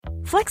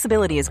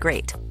Flexibility is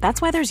great.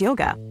 That's why there's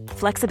yoga.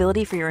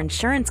 Flexibility for your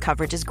insurance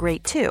coverage is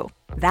great too.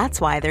 That's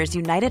why there's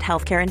United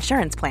Healthcare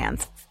Insurance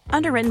Plans.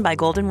 Underwritten by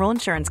Golden Rule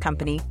Insurance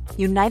Company,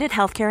 United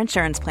Healthcare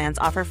Insurance Plans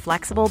offer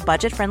flexible,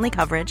 budget-friendly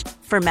coverage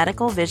for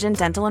medical, vision,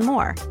 dental, and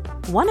more.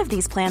 One of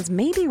these plans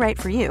may be right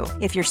for you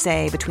if you're,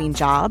 say, between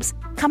jobs,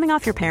 coming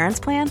off your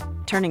parents' plan,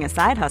 turning a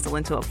side hustle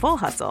into a full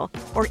hustle,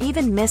 or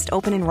even missed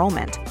open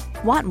enrollment.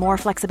 Want more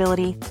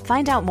flexibility?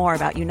 Find out more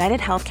about United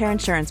Healthcare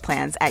Insurance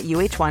Plans at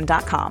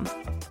uh1.com.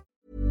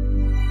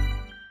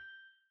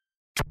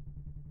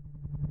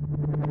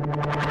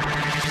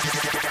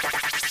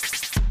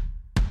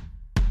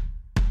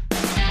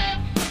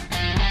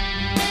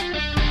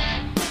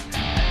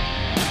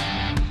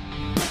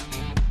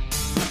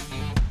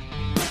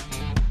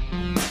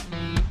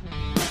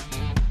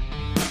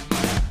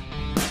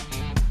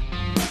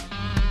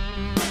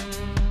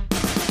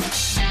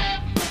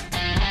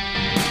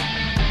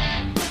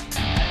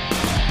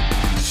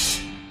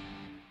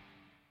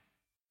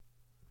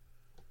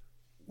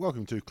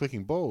 Welcome to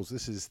Clicking Balls.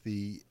 This is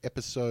the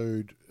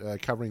episode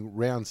covering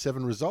Round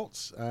 7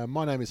 results.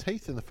 My name is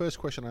Heath, and the first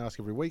question I ask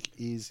every week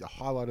is a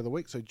highlight of the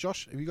week. So,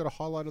 Josh, have you got a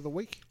highlight of the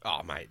week?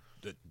 Oh, mate,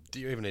 do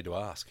you even need to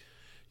ask?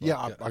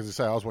 Yeah, as I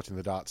say, I was watching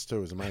the darts too.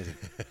 It was amazing.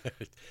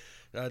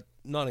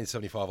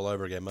 1975 all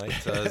over again, mate.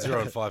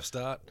 0-5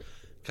 start,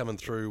 coming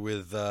through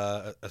with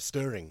a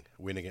stirring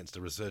win against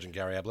a resurgent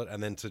Gary Ablett,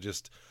 and then to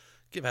just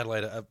give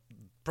Adelaide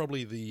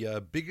probably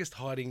the biggest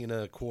hiding in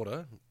a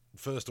quarter,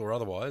 first or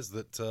otherwise,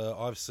 that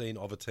I've seen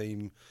of a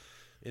team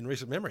in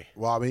recent memory.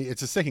 Well, I mean,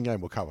 it's a second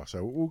game we'll cover,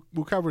 so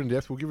we'll cover it in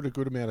depth. We'll give it a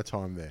good amount of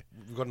time there.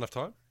 We've got enough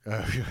time?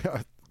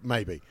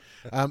 Maybe.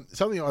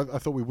 Something I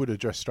thought we would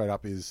address straight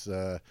up is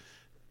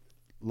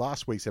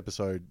last week's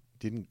episode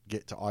didn't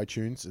get to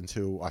iTunes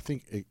until I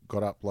think it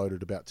got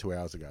uploaded about 2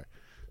 hours ago.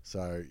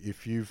 So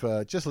if you've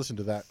just listened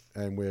to that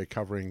and we're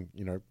covering,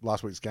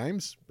 last week's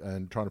games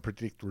and trying to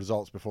predict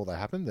results before they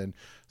happen, then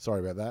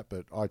sorry about that,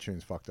 but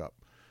iTunes fucked up.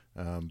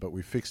 But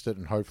we fixed it,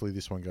 and hopefully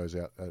this one goes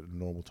out at a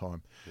normal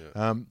time.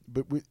 Yeah.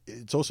 But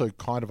it's also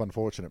kind of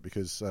unfortunate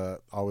because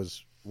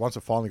once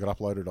it finally got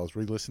uploaded, I was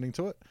re-listening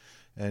to it,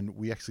 and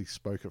we actually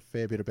spoke a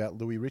fair bit about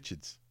Louis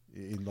Richards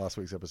in last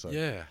week's episode.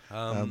 Yeah.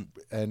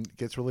 And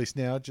gets released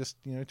now, just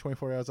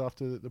 24 hours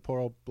after the poor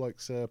old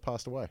bloke's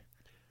passed away.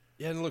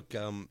 Yeah, and look,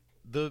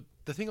 the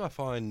thing I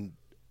find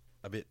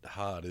a bit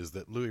hard is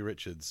that Louis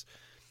Richards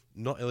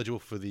not eligible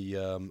for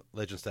the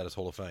Legend Status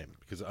Hall of Fame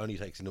because it only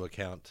takes into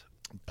account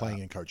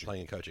playing and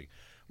coaching,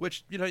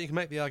 which you can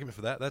make the argument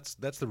for that.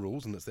 That's the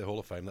rules, and it's their Hall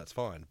of Fame. That's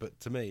fine. But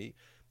to me,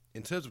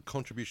 in terms of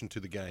contribution to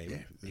the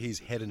game, he's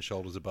head and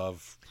shoulders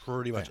above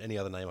pretty much any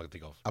other name I can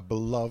think of. A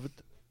beloved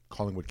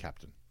Collingwood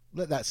captain.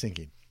 Let that sink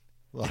in.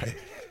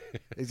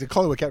 He's a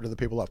Collingwood captain that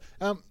people love.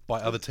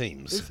 By other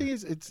teams. The thing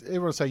is,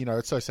 everyone say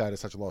it's so sad,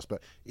 it's such a loss,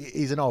 but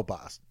he's an old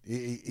bastard.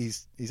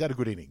 He's had a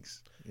good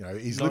innings.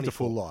 He's lived a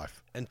full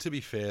life. And to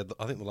be fair,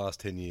 I think the last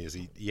 10 years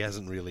he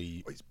hasn't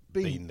really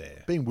been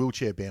there. Been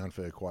wheelchair bound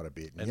for quite a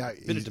bit. And a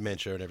bit of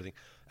dementia and everything.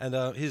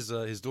 And his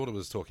daughter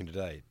was talking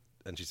today,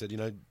 and she said,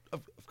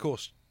 of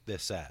course they're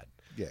sad.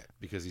 Yeah.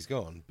 Because he's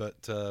gone.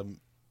 But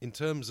in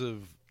terms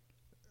of,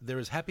 they're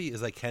as happy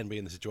as they can be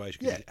in the situation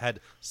because he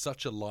had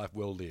such a life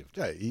well lived.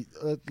 Yeah,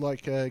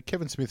 like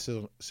Kevin Smith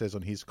says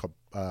on his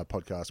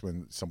podcast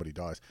when somebody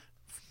dies,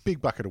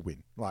 big bucket of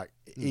win.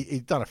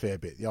 He's done a fair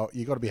bit.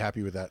 You got to be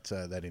happy with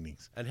that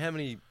innings. And how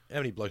many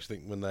blokes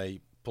think when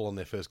they pull on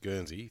their first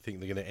Guernsey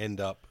think they're going to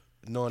end up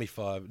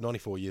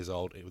 94 years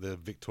old with a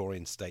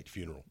Victorian state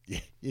funeral? Yeah,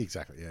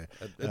 exactly. Yeah,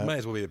 it may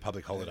as well be a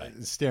public holiday.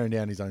 Staring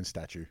down his own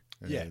statue,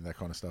 and that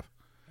kind of stuff.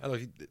 And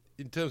look,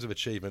 in terms of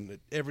achievement,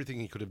 everything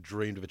he could have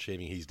dreamed of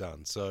achieving, he's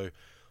done. So,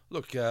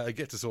 look, it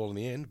gets us all in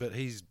the end, but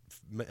he's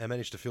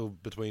managed to fill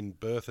between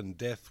birth and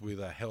death with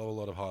a hell of a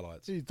lot of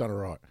highlights. He's done it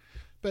right.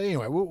 But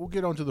anyway, we'll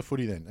get on to the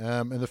footy then.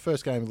 In the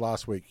first game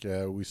last week,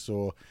 we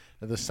saw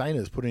the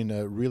Sainers put in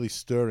a really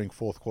stirring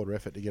fourth quarter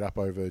effort to get up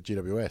over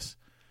GWS.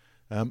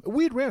 A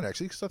weird round,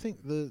 actually, because I think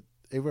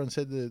everyone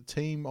said the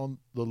team on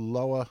the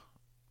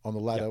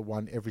ladder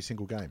won every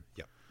single game.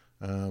 Yep.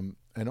 And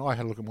I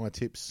had a look at my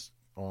tips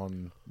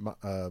on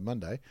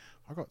Monday.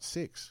 I got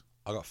 6.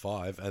 I got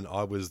 5, and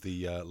I was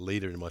the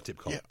leader in my tip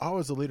comp. Yeah, I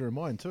was the leader in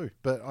mine too.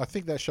 But I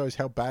think that shows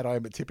how bad I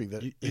am at tipping.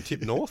 That you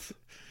tipped North?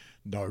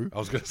 No. I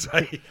was going to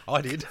say,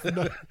 I did.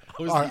 No.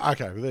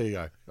 Okay, well, there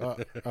you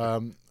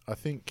go. I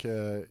think,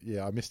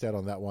 I missed out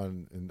on that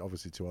one, and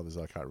obviously 2 others.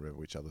 I can't remember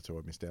which other 2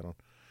 I missed out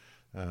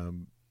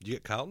on. Did you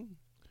get Carlton?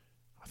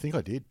 I think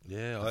I did.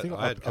 Yeah, I think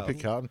I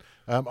picked Carlton.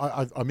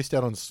 I missed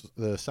out on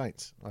the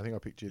Saints. I think I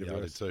picked GWS. Yeah,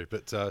 I did too.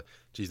 But,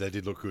 geez, they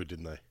did look good,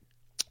 didn't they?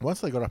 Once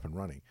they got up and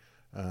running,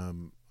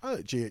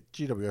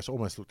 GWS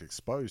almost looked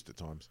exposed at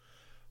times.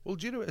 Well,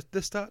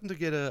 they're starting to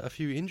get a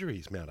few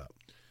injuries mount up.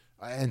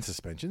 And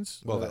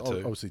suspensions. Well, that too.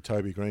 Obviously,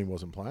 Toby Green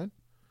wasn't playing.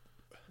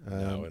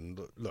 No, and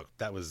look,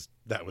 that was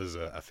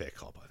a fair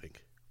cop, I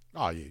think.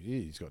 Oh, yeah,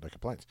 he's got no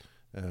complaints.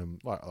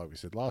 Like we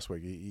said last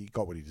week, he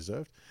got what he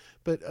deserved.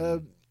 But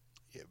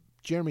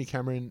Jeremy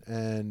Cameron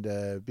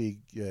and big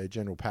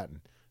General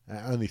Patton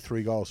Only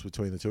 3 goals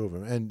between the two of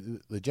them.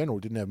 And the general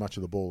didn't have much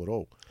of the ball at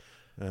all.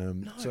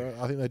 No. So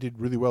I think they did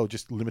really well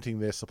just limiting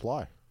their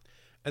supply.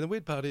 And the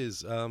weird part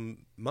is,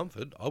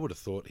 Mumford, I would have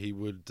thought he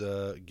would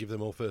give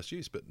them all first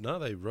use, but no,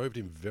 they roved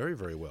him very,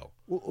 very well.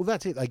 Well,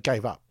 that's it. They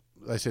gave up.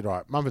 They said, all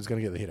right, Mumford's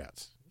going to get the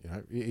hit-outs.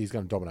 He's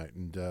going to dominate.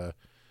 And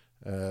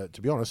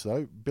to be honest,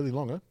 though, Billy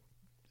Longer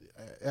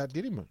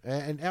outdid him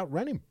and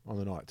outran him on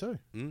the night too.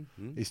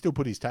 Mm-hmm. He still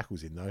put his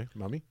tackles in, though,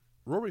 Mummy.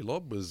 Rory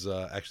Lobb was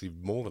actually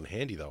more than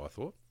handy, though, I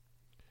thought.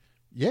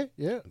 Yeah.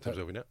 In terms of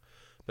helping out.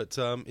 But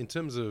in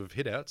terms of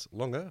hit-outs,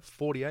 Longer,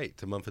 48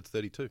 to Mumford's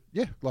 32.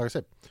 Yeah, like I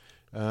said.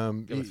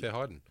 Give a fair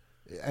hiding.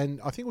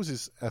 And I think it was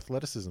his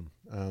athleticism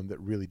that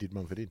really did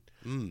Mumford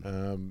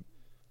in.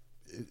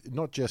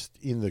 Not just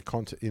in the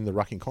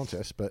rucking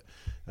contest, but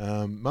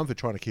Mumford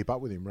trying to keep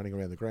up with him, running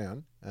around the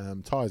ground,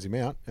 tires him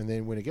out, and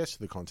then when it gets to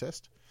the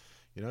contest,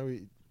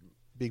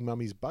 Big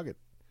Mummy's buggered.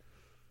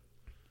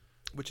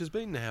 Which has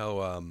been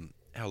how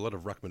a lot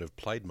of ruckmen have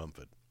played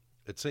Mumford.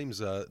 It seems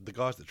the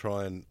guys that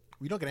try and...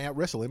 You're not going to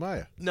out-wrestle him, are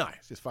you? No.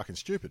 It's just fucking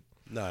stupid.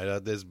 No,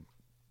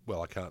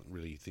 I can't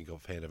really think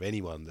offhand of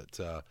anyone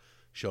that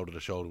shoulder to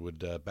shoulder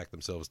would back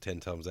themselves 10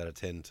 times out of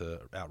 10 to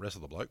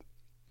out-wrestle the bloke.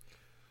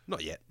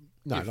 Not yet.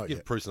 Not yet.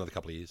 Give Bruce another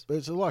couple of years. But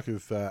it's the like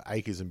of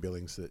Akers and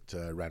Billings that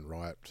ran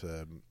riot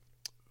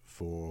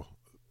for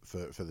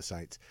the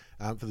Saints.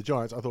 For the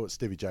Giants, I thought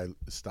Stevie J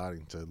is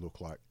starting to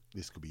look like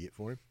this could be it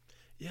for him.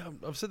 Yeah,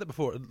 I've said that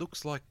before. It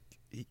looks like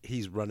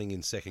he's running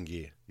in second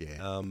gear.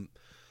 Yeah.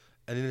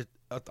 And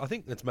I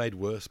think that's made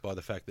worse by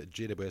the fact that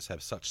GWS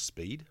have such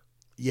speed.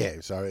 Yeah,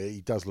 so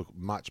he does look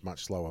much,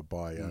 much slower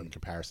by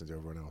comparison to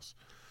everyone else.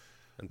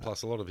 And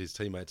plus, a lot of his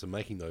teammates are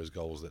making those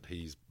goals that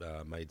he's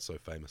made so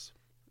famous.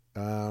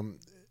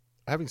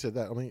 Having said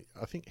that,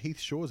 I think Heath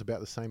Shaw's about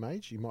the same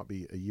age. He might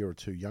be a year or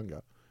two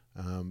younger,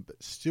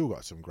 but still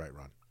got some great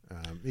run.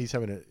 He's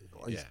going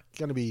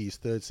to be his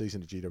third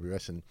season at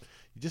GWS, and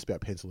you're just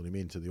about penciling him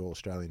into the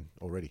All-Australian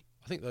already.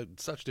 I think they're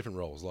such different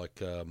roles.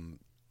 Like, one's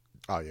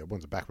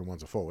a backman,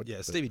 one's a forward.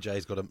 Yeah, Stevie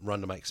J's got to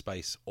run to make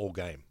space all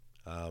game.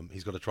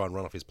 He's got to try and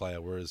run off his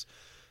player, whereas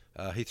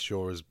Heath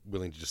Shaw is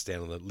willing to just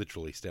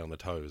literally stand on the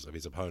toes of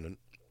his opponent.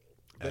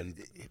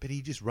 But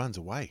he just runs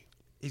away.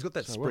 He's got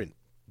that sprint,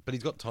 but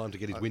he's got time to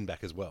get his win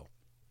back as well.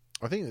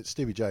 I think that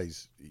Stevie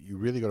J's, you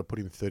really got to put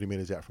him 30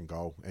 metres out from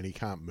goal, and he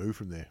can't move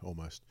from there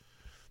almost.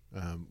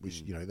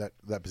 Which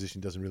that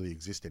position doesn't really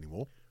exist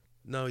anymore.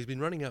 No, he's been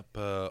running up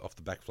off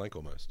the back flank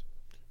almost.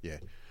 Yeah.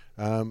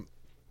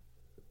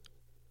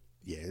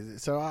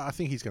 So I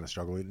think he's going to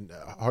struggle. And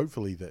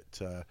hopefully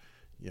that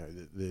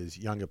there's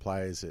younger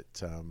players at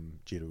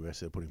GWS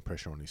that are putting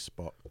pressure on his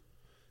spot.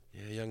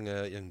 Yeah,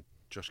 young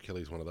Josh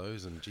Kelly's one of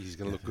those, and geez, he's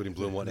going to look good in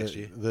blue and white next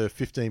year. The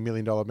 $15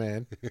 million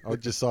man. I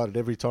just cited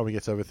every time he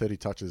gets over 30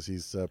 touches,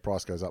 his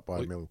price goes up by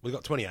 $1 million. We've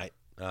got 28.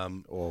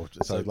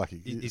 So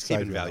lucky. He's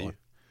keeping value.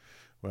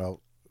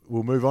 Well,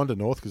 we'll move on to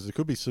North because there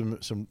could be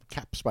some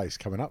cap space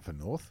coming up for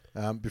North.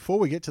 Before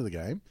we get to the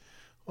game,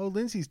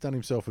 Lindsay's done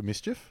himself a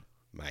mischief.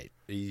 Mate,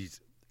 he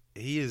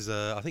is,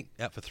 I think,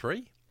 out for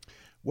 3.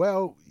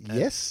 Well,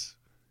 yes.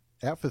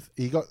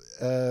 He got,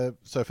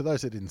 so for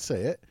those that didn't see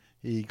it,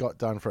 he got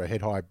done for a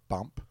head-high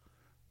bump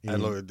in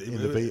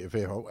the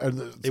vehicle. And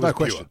there's no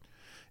question.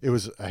 It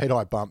was a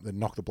head-high bump that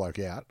knocked the bloke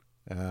out.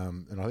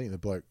 And I think the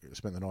bloke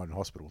spent the night in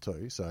hospital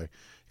too. So he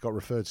got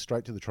referred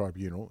straight to the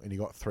tribunal and he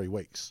got 3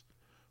 weeks.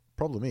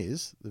 Problem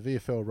is, the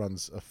VFL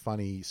runs a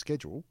funny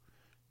schedule.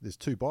 There's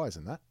 2 buys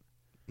in that.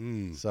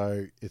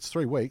 So it's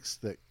 3 weeks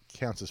that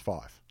counts as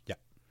 5. Yep.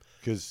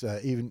 Because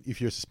even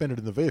if you're suspended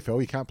in the VFL,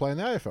 you can't play in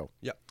the AFL.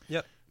 Yep.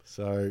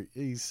 So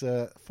he's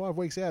 5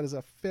 weeks out is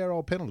a fair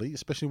old penalty,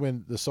 especially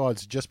when the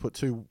sides just put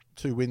two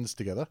wins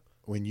together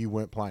when you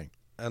weren't playing.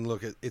 And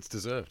look, it's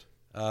deserved.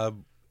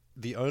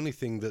 The only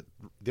reason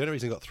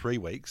he got 3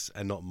 weeks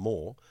and not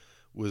more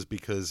was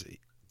because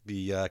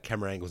the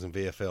camera angles in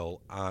VFL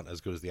aren't as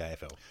good as the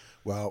AFL.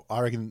 Well, I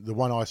reckon the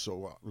one I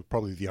saw was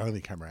probably the only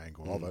camera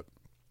angle of it.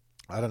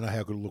 I don't know how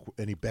it could look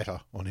any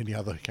better on any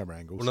other camera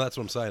angles. Well, no, that's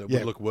what I'm saying. It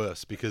would look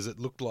worse because it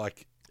looked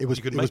like it was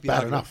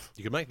bad enough.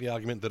 You could make the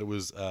argument that it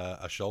was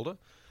a shoulder,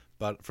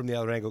 but from the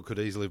other angle, it could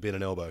easily have been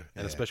an elbow.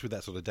 And especially with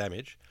that sort of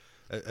damage,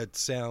 it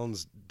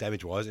sounds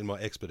damage-wise, in my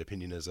expert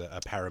opinion, as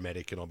a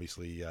paramedic and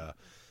obviously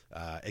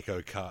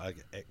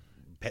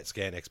PET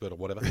scan expert or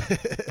whatever.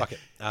 Fuck it.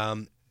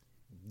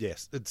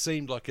 Yes, it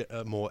seemed like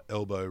a more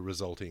elbow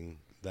resulting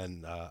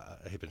than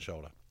a hip and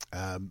shoulder.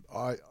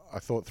 I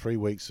thought 3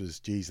 weeks was,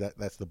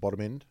 that's the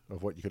bottom end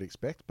of what you could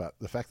expect. But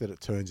the fact that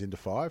it turns into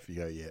 5, you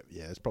go, yeah,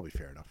 it's probably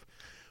fair enough.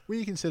 When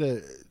you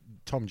consider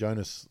Tom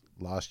Jonas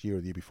last year or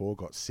the year before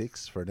got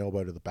 6 for an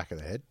elbow to the back of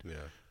the head. Yeah.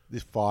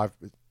 This 5,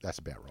 that's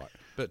about right.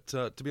 But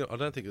to be honest, I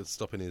don't think it's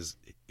stopping his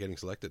getting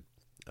selected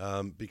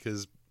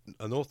because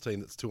a North team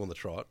that's 2 on the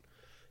trot,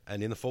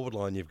 and in the forward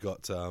line you've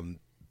got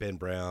Ben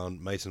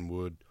Brown, Mason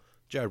Wood,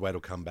 Jared Wade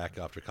will come back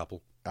after a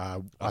couple.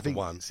 I think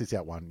 1 sits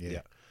out 1.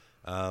 Yeah.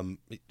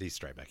 He's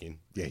straight back in.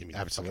 Yeah,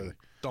 absolutely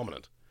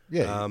dominant.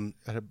 Yeah, and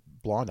a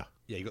blinder.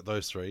 Yeah, you got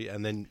those 3,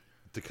 and then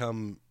to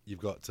come, you've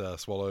got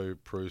Swallow,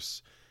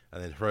 Bruce,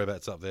 and then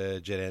Hrobat's up there,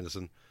 Jed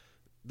Anderson.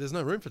 There's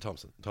no room for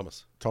Thomas.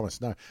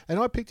 No. And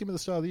I picked him at the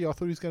start of the year. I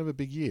thought he was going to have a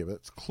big year, but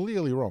it's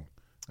clearly wrong.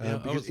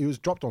 Because he was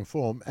dropped on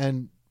form,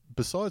 and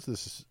besides the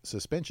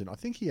suspension, I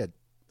think he had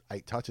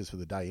 8 touches for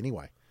the day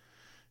anyway.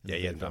 Yeah,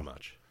 he hadn't done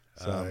much.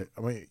 So,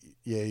 I mean,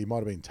 yeah, he might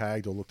have been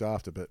tagged or looked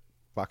after, but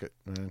fuck it.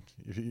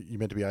 You're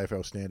meant to be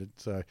AFL standard.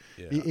 So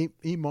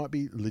he might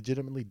be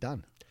legitimately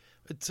done.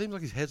 It seems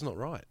like his head's not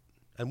right.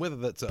 And whether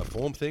that's a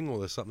form thing or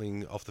there's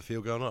something off the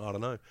field going on, I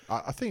don't know.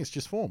 I think it's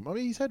just form. I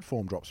mean, he's had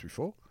form drops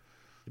before.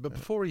 But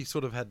before he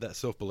sort of had that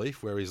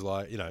self-belief where he's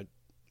like,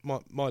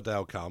 my day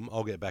will come,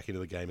 I'll get back into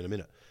the game in a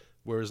minute.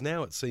 Whereas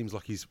now it seems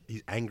like he's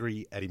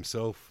angry at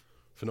himself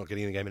for not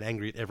getting in the game and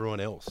angry at everyone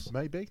else.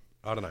 Maybe.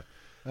 I don't know.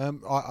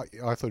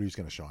 I thought he was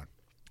going to shine.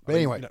 But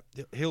anyway.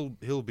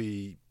 He'll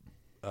be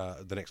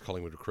the next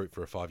Collingwood recruit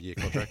for a 5-year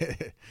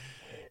contract.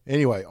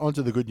 Anyway, on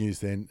to the good news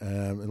then.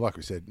 And like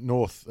we said,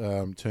 North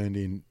turned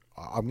in,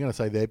 I'm going to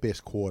say, their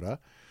best quarter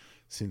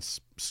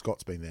since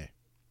Scott's been there.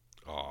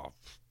 Oh,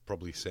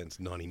 probably since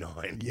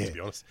 99, to be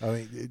honest. I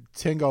mean,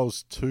 10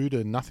 goals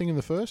 2-0 in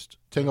the first.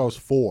 10 goals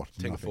 4 to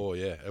 10 nothing. 4,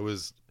 yeah. It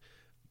was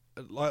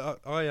like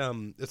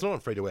it's not on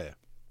free to air.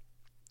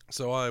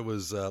 So I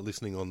was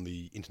listening on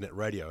the internet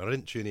radio, and I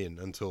didn't tune in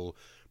until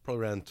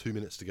probably around 2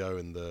 minutes to go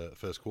in the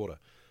first quarter.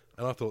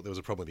 And I thought there was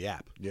a problem with the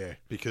app. Yeah.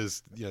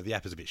 Because, the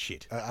app is a bit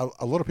shit.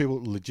 A lot of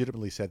people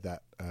legitimately said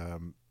that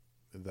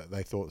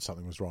they thought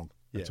something was wrong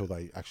until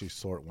they actually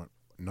saw it and went,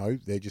 no,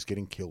 they're just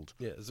getting killed.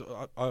 Yeah,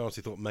 so I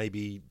honestly thought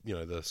maybe,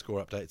 the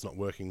score update's not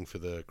working for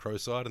the Crow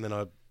side. And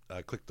then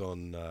I clicked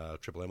on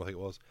Triple M, I think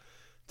it was,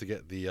 to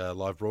get the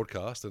live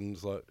broadcast. And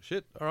it's like,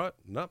 shit, all right,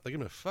 nope, they're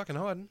giving a fucking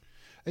hiding.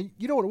 And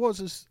you know what it was?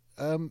 Is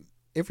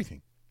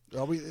everything.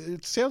 I mean,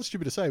 it sounds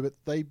stupid to say, but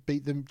they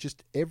beat them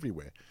just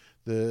everywhere.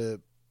 The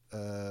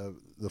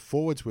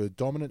forwards were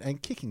dominant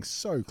and kicking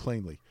so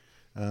cleanly.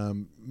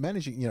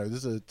 Managing,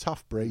 there's a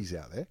tough breeze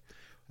out there.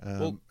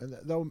 And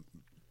they were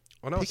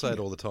I know I say it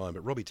all the time,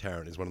 but Robbie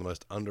Tarrant is one of the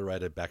most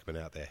underrated backmen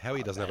out there. How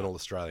he doesn't have an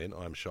All-Australian,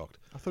 I'm shocked.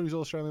 I thought he was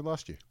All-Australian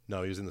last year.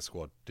 No, he was in the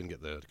squad. Didn't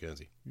get the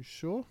Guernsey. You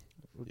sure?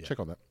 We'll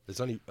check on that.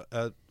 There's only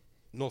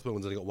North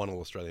Melbourne's only got one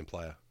All-Australian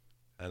player,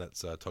 and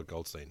it's Todd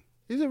Goldstein.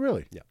 Is it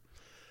really? Yeah.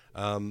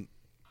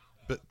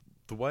 But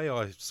the way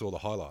I saw the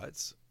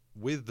highlights,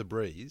 with the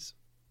breeze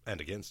and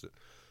against it,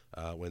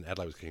 when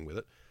Adelaide was kicking with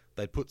it,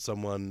 they'd put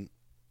someone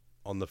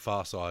on the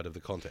far side of the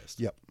contest.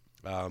 Yep.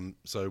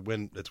 So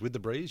when it's with the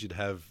breeze, you'd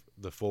have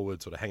the forward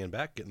sort of hanging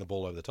back, getting the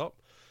ball over the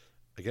top.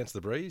 Against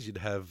the breeze, you'd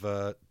have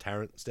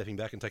Tarrant stepping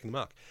back and taking the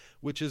mark,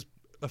 which is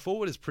a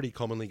forward is pretty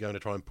commonly going to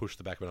try and push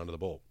the backman under the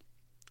ball,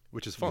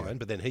 which is fine. Yeah.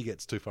 But then he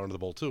gets too far under the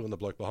ball too, and the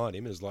bloke behind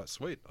him is like,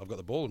 sweet, I've got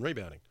the ball and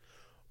rebounding.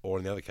 Or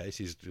in the other case,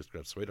 he's just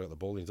got sweet, I got the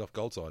ball and he's off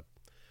goal side.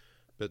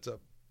 But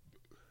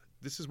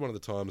this is one of the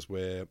times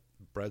where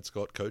Brad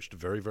Scott coached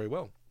very, very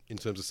well in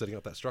terms of setting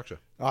up that structure.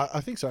 I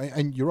think so.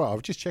 And you're right.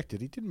 I've just checked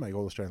it. He didn't make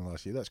All-Australian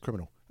last year. That's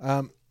criminal.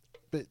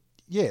 But,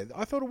 yeah,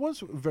 I thought it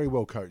was very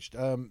well coached.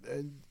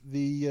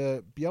 Be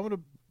able to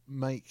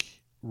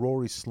make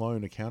Rory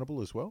Sloane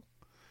accountable as well.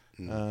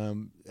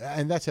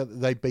 And that's how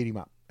they beat him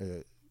up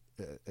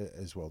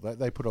as well.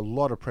 They put a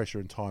lot of pressure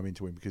and time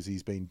into him because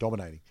he's been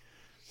dominating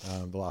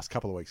the last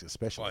couple of weeks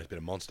especially. Oh, he's been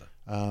a monster.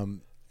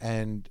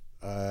 And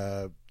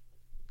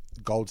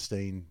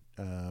Goldstein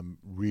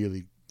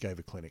really gave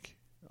a clinic,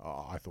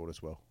 I thought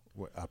as well,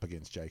 up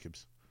against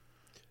Jacobs.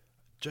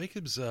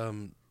 Jacobs, I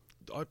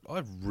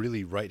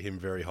really rate him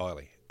very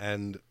highly.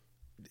 And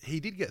he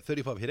did get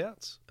 35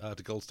 hitouts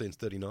to Goldstein's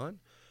 39,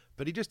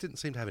 but he just didn't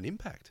seem to have an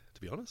impact,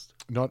 to be honest.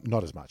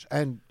 Not as much.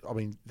 And, I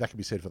mean, that can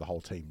be said for the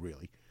whole team,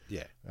 really.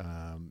 Yeah.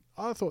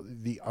 I thought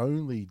the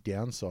only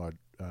downside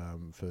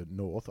for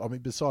North, I mean,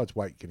 besides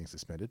Waite getting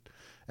suspended,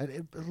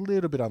 and a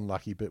little bit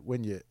unlucky, but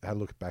when you had a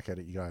look back at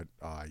it, you go,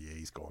 oh, yeah,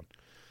 he's gone.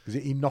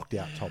 Because he knocked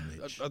out Tom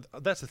Mitch.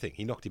 That's the thing.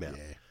 He knocked him out.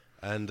 Yeah.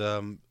 And,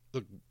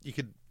 look,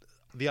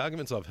 the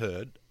arguments I've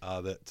heard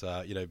are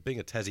that, being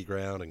a Tassie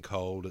ground and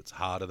cold, it's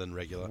harder than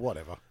regular.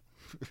 Whatever.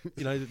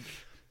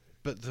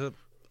 But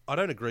I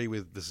don't agree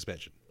with the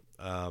suspension.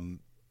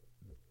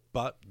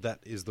 But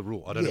that is the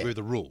rule. I don't agree with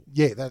the rule.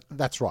 Yeah,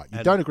 that's right.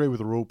 You don't agree with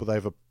the rule, but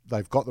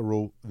they've got the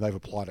rule and they've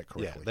applied it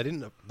correctly.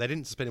 Yeah, they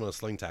didn't suspend him on a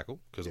sling tackle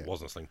because it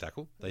wasn't a sling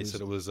tackle. They said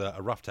it was a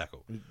rough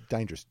tackle.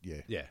 Dangerous,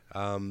 yeah. Yeah.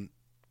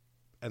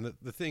 And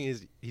the thing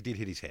is, he did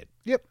hit his head.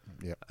 Yep.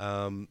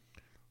 In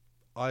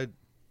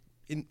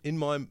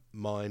my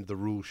mind, the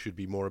rule should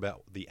be more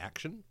about the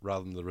action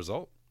rather than the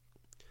result.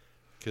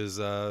 Because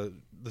the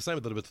same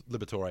with the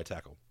Liberatore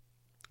tackle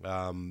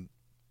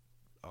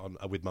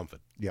with Mumford.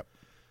 Yep.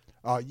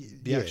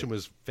 The action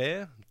was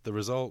fair. The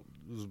result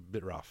was a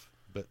bit rough.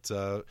 But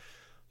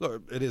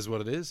look, it is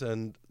what it is.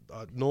 And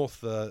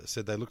North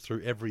said they looked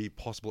through every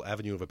possible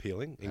avenue of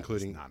appealing,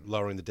 including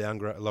lowering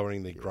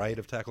the grade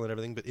of tackle and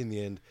everything. But in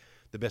the end,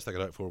 the best they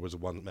could hope for was a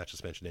one-match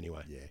suspension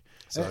anyway. Yeah.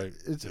 So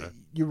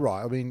you're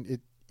right. I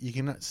mean, you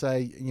can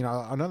say,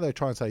 I know they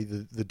try and say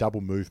the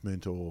double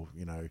movement or,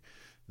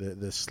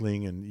 the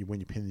sling and when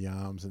you pin the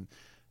arms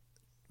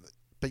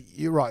but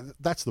you're right.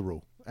 That's the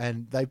rule.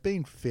 and they've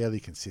been fairly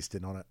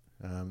consistent on it.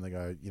 They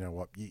go, you know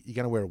what, you're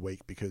going to wear a week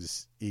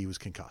because he was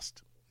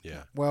concussed.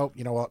 Yeah. Well,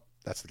 you know what,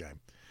 that's the game,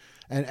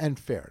 and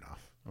fair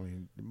enough. I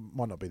mean, it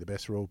might not be the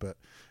best rule, but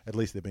at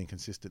least they're being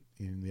consistent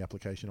in the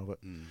application of it.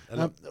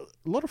 A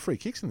lot of free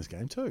kicks in this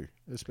game too,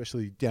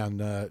 especially down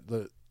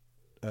the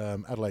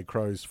Adelaide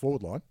Crows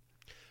forward line.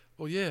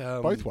 Well, yeah,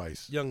 both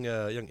ways. Young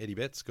Eddie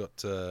Betts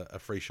got a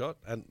free shot,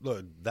 and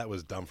look, that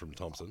was dumb from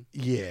Thompson.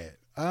 Yeah.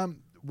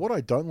 What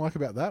I don't like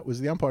about that was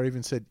the umpire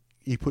even said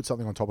he put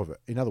something on top of it.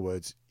 In other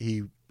words,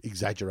 he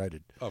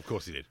exaggerated. Oh, of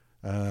course he did.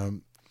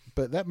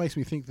 But that makes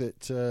me think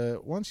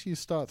that once you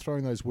start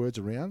throwing those words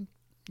around,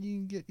 you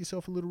can get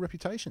yourself a little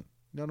reputation.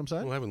 You know what I'm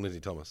saying? What happened with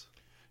Lindsay Thomas?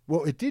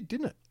 Well, it did,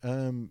 didn't it?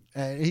 And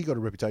he got a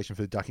reputation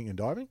for ducking and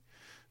diving.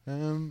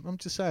 I'm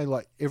just saying,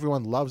 like,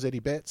 everyone loves Eddie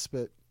Betts,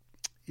 but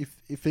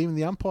if even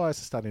the umpires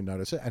are starting to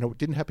notice it, and it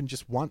didn't happen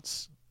just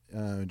once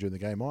during the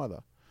game either,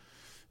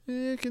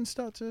 it can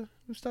start to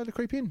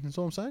creep in. That's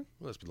all I'm saying.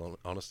 Well, let's be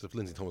honest. If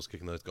Lindsay Thomas was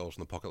kicking those goals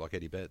from the pocket like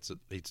Eddie Betts,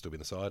 he'd still be in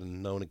the side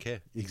and no one would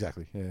care.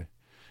 Exactly, yeah.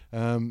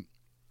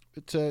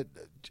 But,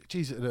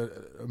 geez, an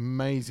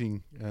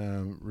amazing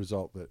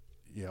result that,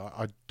 yeah,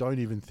 I don't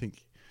even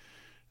think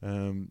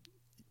in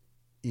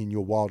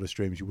your wildest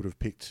dreams you would have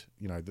picked,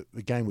 you know,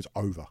 the game was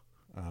over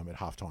at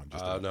halftime.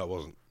 No, it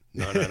wasn't.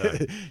 No.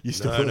 You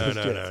still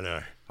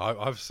No.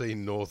 I've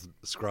seen North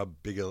scrub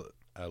bigger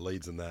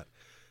leads than that.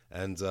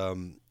 And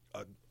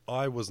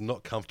I was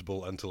not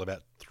comfortable until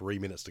about 3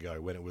 minutes to go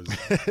when it was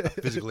a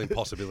physical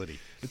impossibility.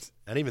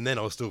 And even then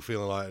I was still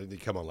feeling like,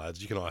 come on,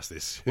 lads, you can ice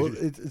this. Well,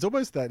 it's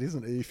almost that,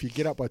 isn't it? If you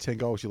get up by 10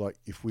 goals, you're like,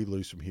 if we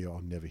lose from here,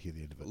 I'll never hear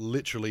the end of it.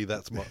 Literally,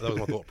 that was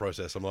my thought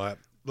process. I'm like,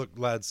 look,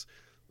 lads,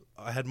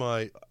 I had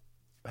my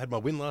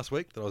win last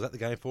week that I was at the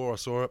game for. I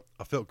saw it.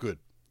 I felt good.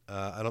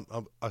 And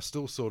I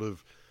still sort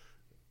of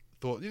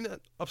thought, you know,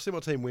 I've seen my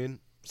team win,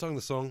 sung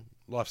the song,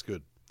 life's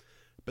good.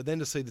 But then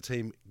to see the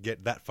team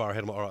get that far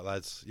ahead, I'm like, all right,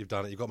 lads, you've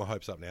done it. You've got my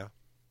hopes up now.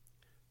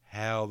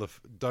 How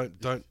don't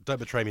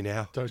betray me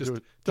now. Don't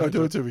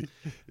do it to me.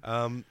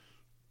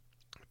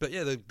 But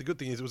yeah, the good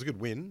thing is it was a good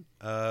win.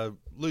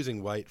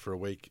 Losing weight for a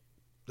week,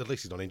 at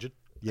least he's not injured.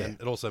 Yeah, and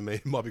it also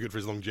might be good for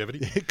his longevity.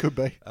 Yeah, it could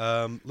be.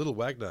 Little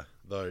Wagner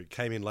though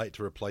came in late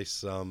to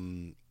replace.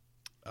 Who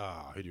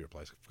do you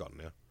replace? I've forgotten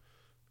now.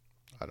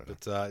 I don't know.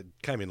 But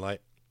came in late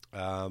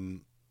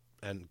and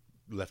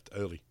left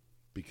early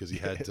because he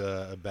had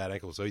a bad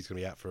ankle, so he's going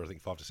to be out for I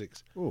think 5 to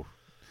 6. Oh,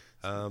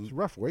 it's a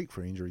rough week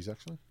for injuries,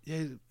 actually.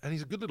 Yeah, and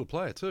he's a good little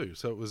player too,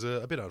 so it was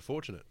a bit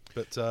unfortunate.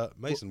 But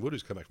Mason Wood,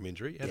 who's come back from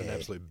injury, had an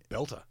absolute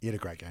belter. He had a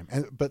great game,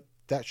 but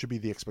that should be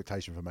the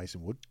expectation for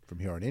Mason Wood from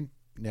here on in.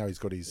 Now he's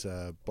got his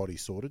body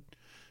sorted.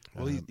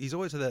 Well, he's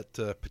always had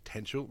that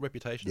potential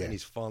reputation, and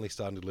he's finally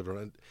starting to deliver.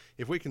 And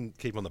if we can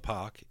keep him on the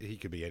park, he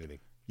could be anything.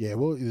 Yeah,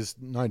 well, there's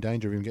no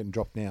danger of him getting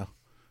dropped now.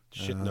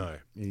 Shit, no.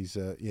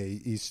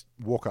 He's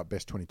walk up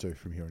best 22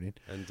 from here on in.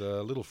 And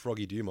little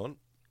Froggy Dumont,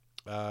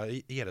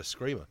 he had a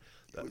screamer.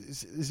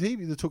 Is he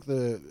that took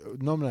the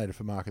nominated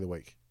for Mark of the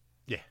Week?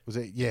 Yeah, was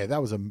it? Yeah,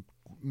 that was an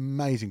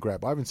amazing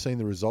grab. I haven't seen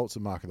the results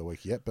of Mark of the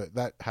Week yet, but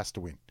that has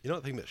to win. You know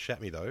the thing that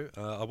shat me though?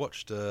 I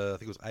watched I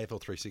think it was AFL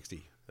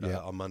 360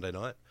 on Monday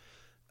night.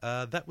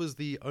 That was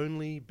the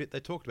only bit they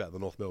talked about in the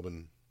North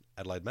Melbourne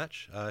Adelaide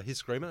match. His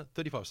screamer,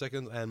 35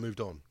 seconds, and moved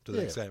on to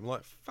the next game. I'm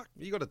like, fuck,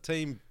 you got a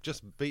team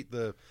just beat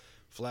the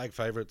flag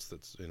favourites.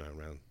 That's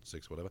round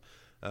 6, whatever.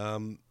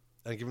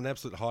 And give them an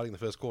absolute hiding in the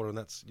first quarter, and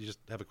that's you just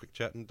have a quick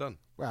chat and done.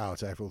 Wow,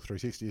 it's AFL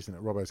 360, isn't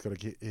it? Robbo's got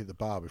to hit the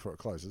bar before it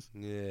closes.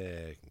 Yeah,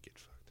 you can get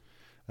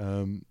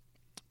fucked.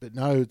 But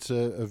no, it's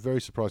a very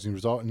surprising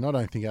result, and I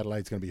don't think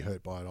Adelaide's going to be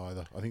hurt by it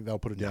either. I think they'll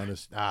put it down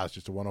as it's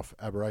just a one-off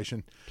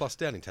aberration. Plus,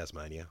 down in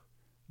Tasmania.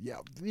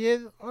 Yeah,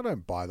 I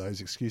don't buy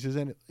those excuses,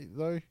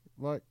 though.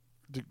 Like,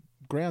 do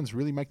grounds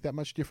really make that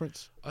much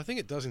difference? I think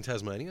it does in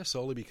Tasmania,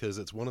 solely because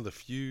it's one of the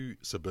few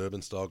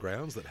suburban-style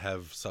grounds that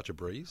have such a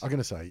breeze. I'm going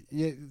to say,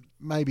 yeah,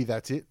 maybe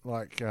that's it.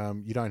 Like,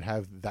 you don't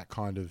have that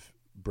kind of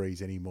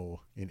breeze anymore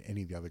in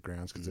any of the other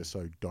grounds because they're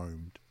so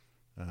domed.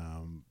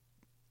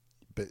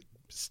 But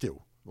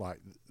still, like,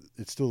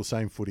 it's still the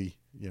same footy,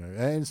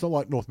 and it's not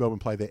like North Melbourne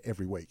play there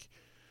every week.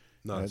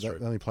 No, that's true.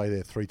 They only play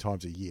there 3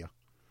 times a year.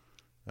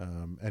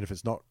 And if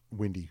it's not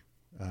windy,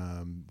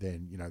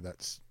 then,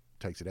 that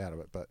takes it out of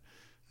it. But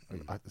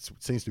it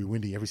seems to be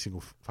windy every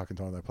single fucking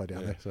time they play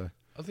down there. So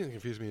I think what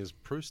confused me is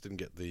Bruce didn't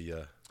get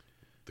the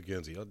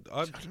Guernsey.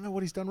 I don't know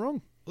what he's done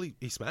wrong. Well,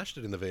 he smashed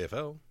it in the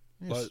VFL.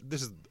 Yes. Like,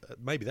 this is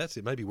maybe that's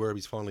it. Maybe where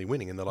he's finally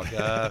winning, and they're like,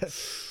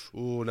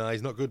 "Oh no,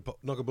 he's not good.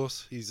 Not good,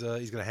 boss. He's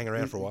going to hang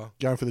around for a while,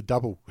 going for the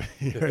double."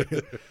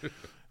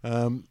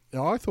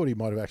 I thought he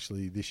might have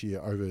actually this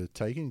year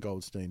overtaken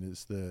Goldstein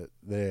as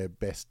their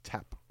best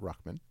tap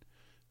ruckman.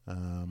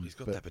 He's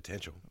got that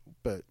potential,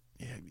 but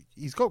yeah,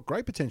 he's got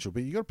great potential.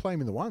 But you got to play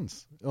him in the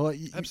ones.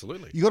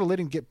 Absolutely, you got to let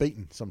him get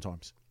beaten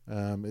sometimes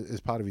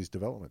as part of his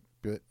development.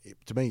 But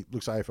to me, it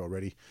looks AFL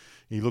ready.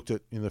 He looked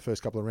at in the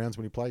first couple of rounds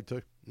when he played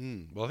too.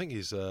 Well, I think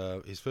his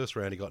first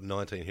round he got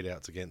 19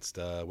 hitouts against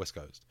West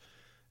Coast,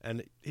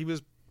 and he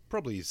was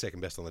probably second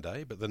best on the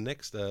day. But the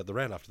next, the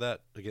round after that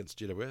against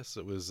GWS,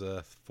 it was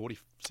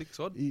 46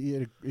 odd. He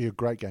had a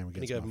great game against.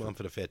 And he gave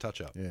Mumford a fair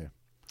touch up. Yeah.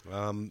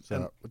 And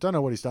I don't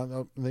know what he's done.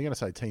 They're going to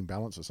say team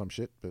balance or some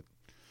shit, but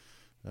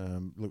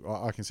look,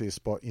 I can see a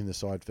spot in the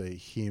side for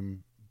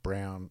him,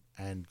 Brown,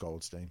 and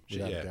Goldstein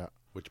without a doubt.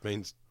 Which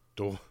means,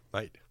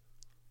 mate,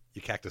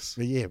 you cactus.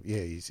 But yeah,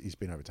 he's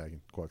been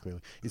overtaken quite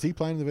clearly. Is he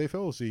playing in the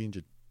VFL or is he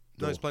injured?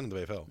 No, he's playing in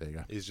the VFL. There you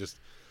go. He's just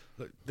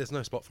look. There's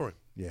no spot for him.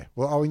 Yeah.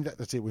 Well, I mean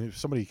that's it. When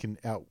somebody can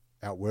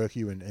outwork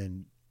you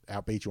and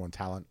outbeat you on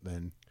talent,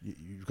 then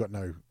you've got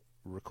no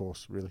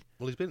recourse really.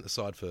 Well, he's been at the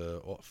side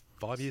for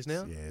 5 years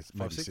now. Yeah, it's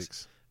maybe 5,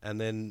 6. And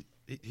then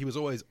he was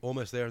always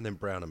almost there, and then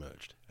Brown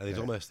emerged, and he's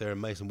almost there,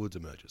 and Mason Woods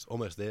emerges,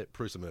 almost there,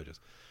 Bruce emerges.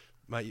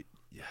 Mate,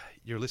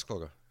 you're a list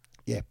clogger.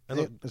 Yeah, and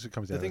look, that's what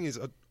comes down. The thing is,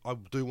 I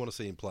do want to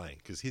see him playing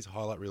because his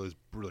highlight reel is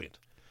brilliant.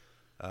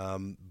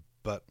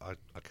 But I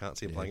can't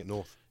see him playing at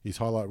North. His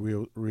highlight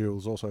reel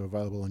is also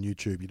available on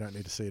YouTube. You don't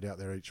need to see it out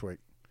there each week.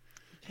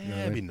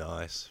 Yeah, it'd be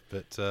nice,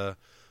 but.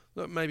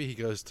 Look, maybe he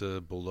goes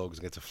to Bulldogs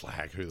and gets a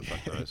flag. Who the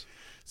fuck knows?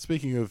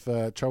 Speaking of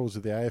troubles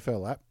with the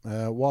AFL app,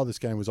 while this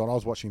game was on, I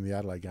was watching the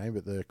Adelaide game,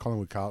 but the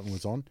Collingwood-Carlton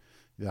was on.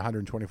 The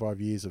 125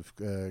 years of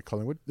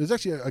Collingwood. There's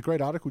actually a great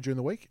article during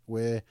the week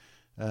where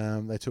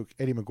they took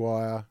Eddie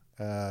Maguire,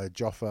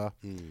 Joffa,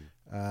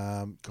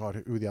 God,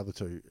 who were the other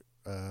two?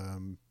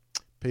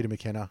 Peter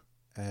McKenna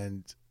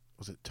and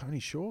was it Tony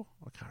Shaw?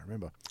 I can't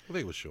remember. I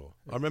think it was Shaw.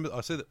 I remember.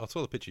 I saw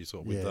the picture you saw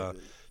with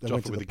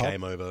Joffa with the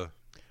game over.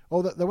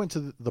 Oh, they went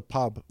to the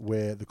pub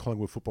where the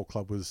Collingwood Football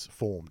Club was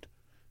formed,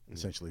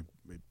 essentially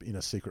in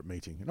a secret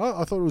meeting. And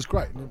I thought it was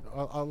great. And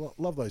I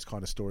love those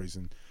kind of stories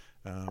and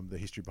the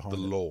history behind the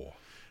law.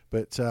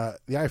 But the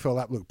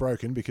AFL app looked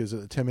broken because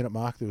at the 10-minute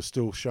mark, they were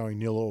still showing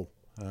 0-0.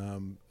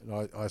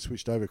 I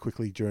switched over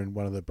quickly during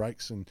one of the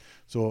breaks and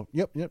saw,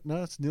 no,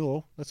 it's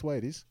 0-0. That's the way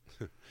it is.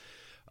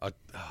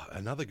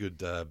 Another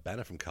good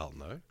banner from Carlton,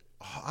 though.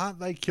 Oh, aren't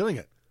they killing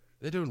it?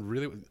 They're doing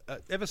really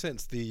ever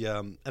since the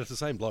and it's the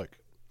same bloke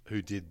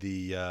who did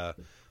the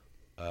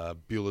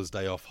Bueller's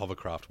Day Off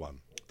hovercraft one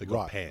that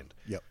got panned.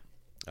 Yep.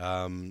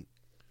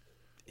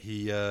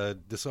 He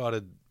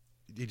decided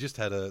he just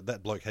had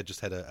that bloke had just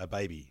had a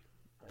baby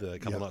the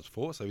couple of nights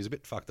before, so he's a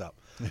bit fucked up.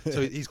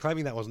 So he's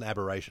claiming that was an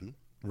aberration,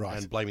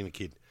 and blaming the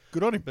kid.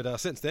 Good on him. But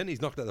since then,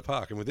 he's knocked it out of the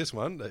park, and with this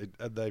one,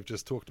 they've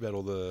just talked about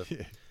all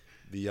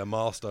the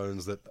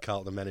milestones that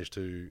Carlton managed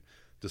to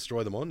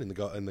destroy them on in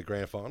the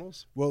grand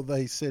finals. Well,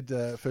 they said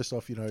first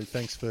off,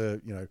 thanks for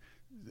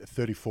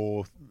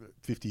 34,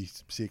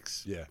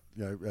 56,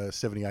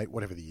 78,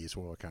 whatever the years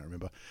were, I can't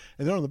remember.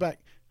 And then on the back,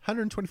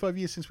 125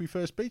 years since we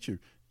first beat you.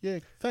 Yeah,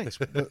 thanks,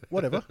 but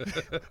whatever.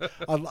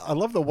 I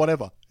love the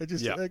whatever. It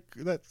just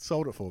that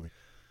sold it for me.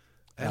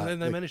 And then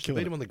they managed to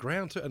beat him on the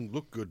ground too, and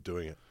look good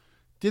doing it.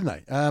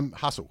 Didn't they?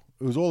 Hustle.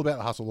 It was all about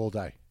the hustle all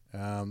day.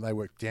 They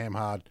worked damn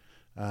hard.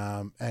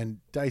 And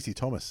Daisy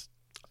Thomas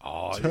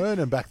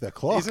turning back the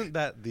clock. Isn't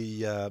that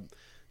the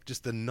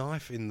just the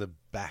knife in the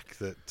back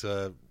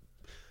that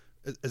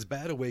as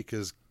bad a week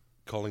as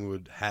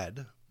Collingwood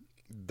had,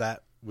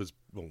 that was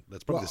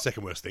that's probably the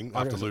second worst thing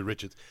after Lou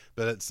Richards.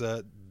 But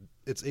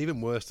it's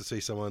even worse to see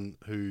someone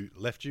who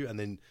left you and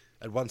then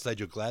at one stage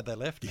you're glad they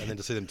left and then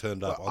to see them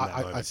turned up on that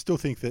moment. I still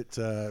think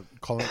that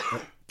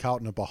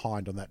Carlton are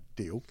behind on that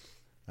deal.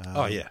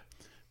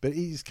 But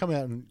he's come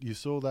out and you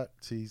saw that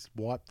he's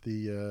wiped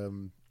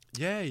the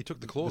he took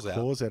the clause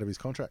out of his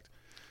contract.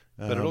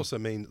 But it also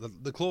means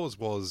the clause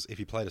was if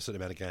he played a certain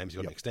amount of games, he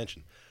got an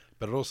extension.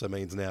 But it also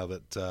means now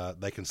that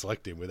they can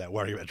select him without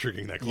worrying about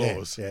triggering that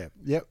clause.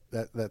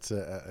 That's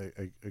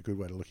a good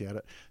way to look at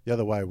it. The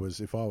other way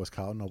was if I was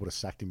Carlton, I would have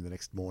sacked him the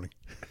next morning.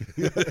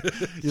 You're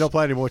not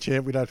playing anymore,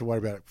 champ. We don't have to worry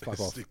about it. Fuck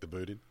off. Stick the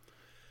boot in.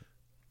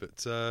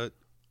 But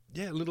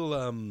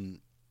little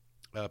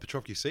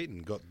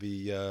Petrovsky-Seton got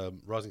the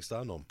Rising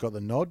Star nom. Got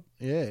the nod,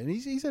 and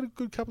he's had a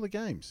good couple of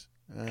games.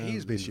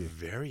 He's been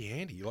very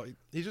handy. Like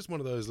he's just one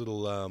of those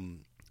little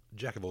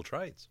jack of all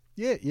trades.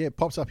 Yeah,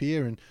 pops up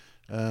here and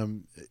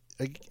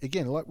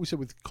again, like we said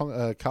with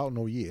Carlton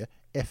all year,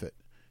 effort.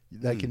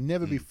 They can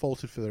never be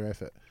faulted for their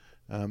effort.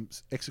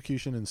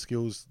 Execution and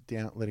skills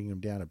letting them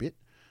down a bit.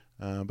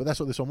 But that's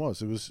what this one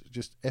was. It was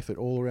just effort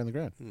all around the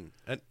ground.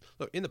 And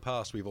look, in the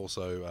past, we've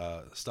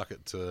also stuck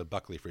it to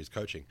Buckley for his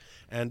coaching.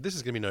 And this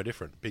is going to be no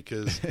different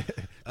because...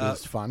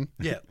 it's fun.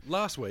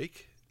 Last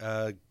week,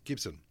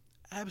 Gibson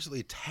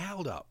absolutely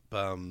towed up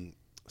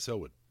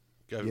Selwood.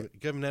 Gave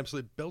him an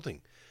absolute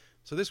belting.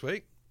 So this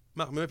week,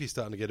 Mark Murphy's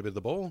starting to get a bit of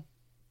the ball.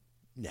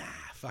 Nah,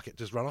 fuck it,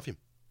 just run off him.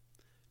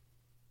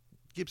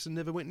 Gibson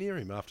never went near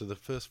him after the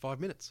first 5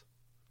 minutes.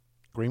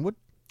 Greenwood,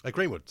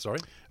 sorry.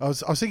 I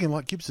was thinking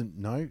like Gibson.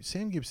 No,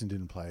 Sam Gibson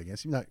didn't play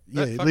against him. No,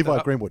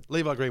 Levi Greenwood.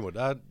 Levi Greenwood.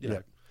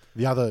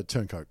 The other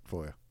turncoat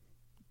for you.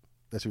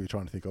 That's what you're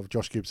trying to think of: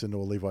 Josh Gibson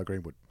or Levi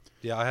Greenwood.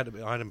 Yeah, I had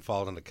him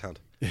filed under cunt.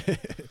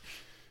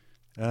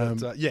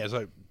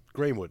 So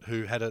Greenwood,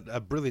 who had a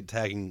brilliant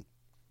tagging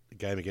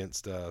game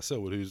against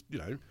Selwood, who's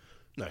no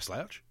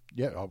slouch.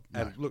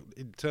 And look,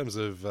 in terms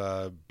of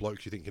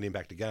blokes you think can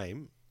impact a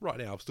game, right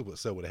now I've still got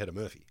Selwood ahead of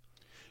Murphy.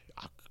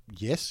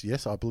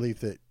 Yes, I believe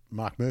that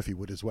Mark Murphy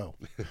would as well.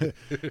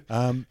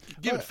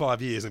 Give it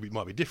 5 years and it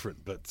might be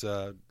different, but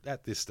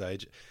at this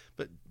stage.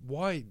 But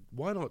why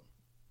not,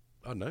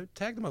 I don't know,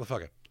 tag the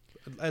motherfucker?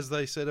 As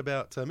they said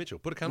about Mitchell.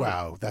 Put a cunt on.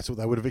 Wow, that's what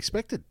they would have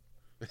expected.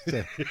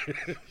 Do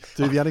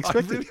the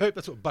unexpected. I really hope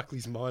that's what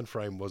Buckley's mind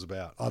frame was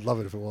about. I'd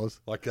love it if it was.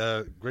 Like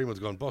Greenwood's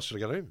gone, boss, should I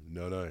go to him?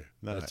 No.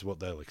 That's what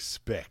they'll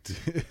expect.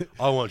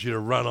 I want you to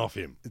run off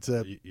him. It's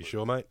a you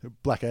sure, mate?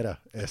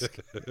 Blackadder-esque.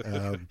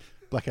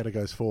 Blackadder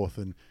goes forth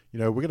and,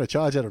 we're going to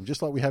charge at him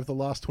just like we have the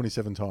last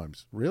 27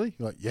 times. Really?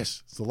 You're like,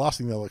 yes, it's the last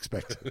thing they'll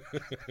expect.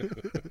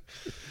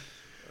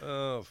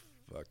 Oh,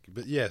 fuck.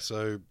 But yeah,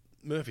 so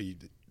Murphy,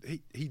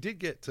 he did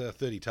get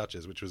 30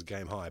 touches, which was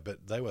game high,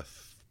 but they were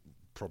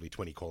probably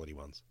 20 quality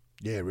ones.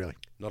 Yeah, really.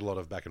 Not a lot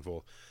of back and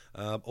forth.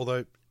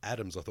 Although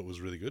Adams, I thought,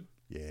 was really good.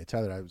 Yeah,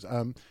 Taylor Adams.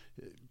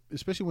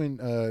 Especially when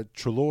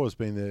Treloar has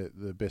been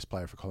the best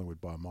player for Collingwood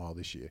by a mile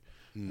this year.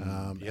 He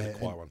had a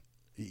quiet one.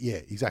 Yeah,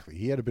 exactly.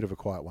 He had a bit of a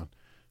quiet one.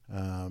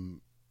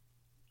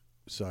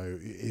 So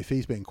if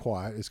he's been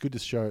quiet, it's good to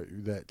show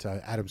that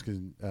Adams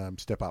can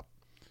step up.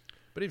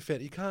 But in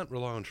fact, you can't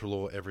rely on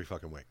Treloar every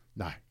fucking week.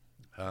 No.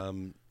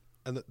 And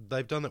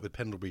they've done that with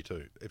Pendlebury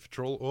too. If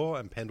Treloar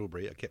and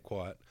Pendlebury are kept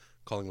quiet,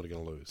 Collingwood are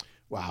going to lose.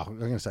 Wow, I'm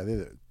going to say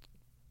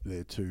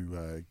they're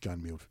two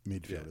gun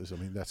midfielders. Yeah. I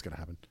mean, that's going to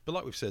happen. But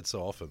like we've said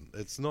so often,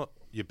 it's not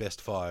your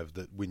best 5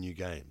 that win you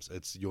games.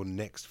 It's your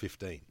next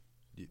 15.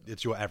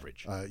 It's your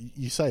average.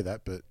 You say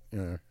that, but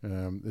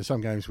there's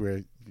some games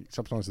where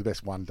sometimes the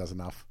best one does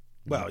enough.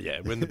 Well, yeah,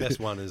 when the best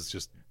one is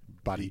just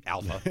buddy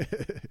alpha.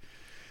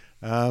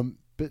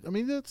 But I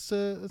mean, that's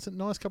a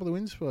nice couple of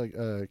wins for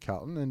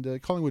Carlton,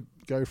 and Collingwood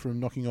go from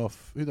knocking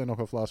off who they knock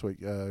off last week,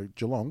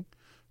 Geelong,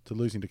 to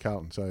losing to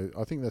Carlton. So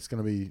I think that's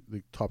going to be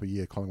the type of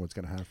year Collingwood's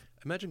going to have.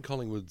 Imagine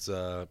Collingwood's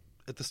at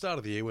the start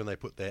of the year when they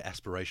put their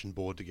aspiration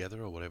board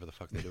together or whatever the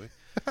fuck they're doing.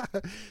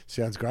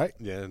 Sounds great.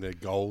 Yeah, and their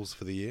goals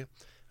for the year.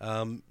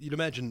 You'd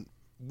imagine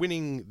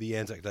winning the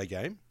Anzac Day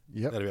game.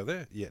 Yep. That'd be up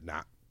there.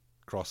 Yeah,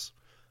 cross.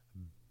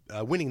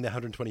 Winning the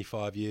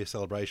 125-year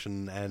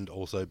celebration and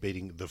also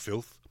beating the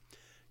filth.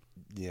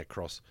 Yeah,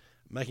 cross.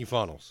 Making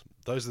finals.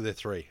 Those are their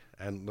 3.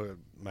 And,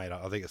 mate,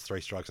 I think it's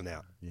 3 strikes and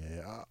out.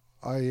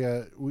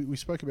 Yeah. We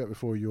spoke about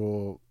before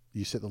you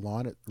set the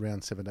line at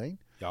round 17.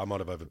 Yeah, I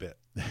might have overbet.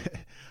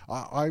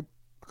 I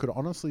could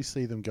honestly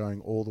see them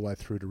going all the way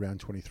through to round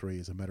 23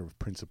 as a matter of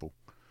principle.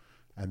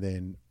 And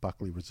then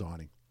Buckley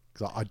resigning.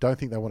 Because I don't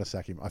think they want to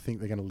sack him. I think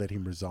they're going to let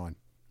him resign.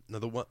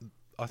 No,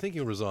 I think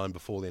he'll resign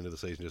before the end of the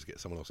season, just get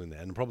someone else in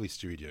there, and probably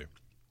Studio.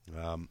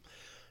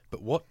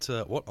 But what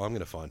I'm going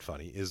to find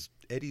funny is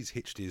Eddie's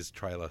hitched his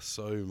trailer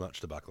so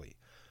much to Buckley.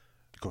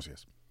 Of course,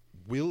 yes.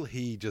 Will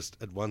he just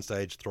at one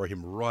stage throw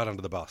him right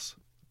under the bus?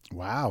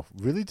 Wow,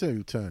 really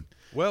do turn.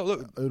 Well,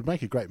 look, it would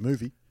make a great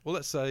movie. Well,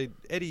 let's say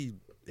Eddie,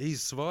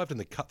 he's survived in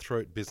the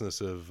cutthroat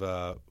business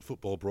of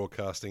football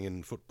broadcasting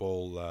and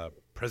football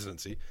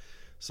presidency.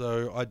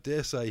 So I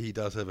dare say he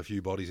does have a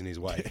few bodies in his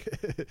way.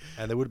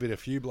 And there would have been a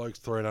few blokes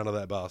thrown under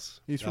that bus.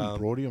 He's from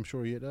Broady, I'm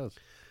sure he does.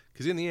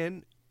 Because in the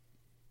end,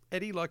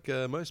 Eddie, like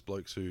most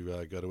blokes who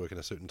go to work in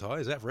a suit and tie,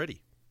 is out for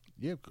Eddie.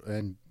 Yeah,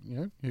 and,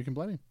 who can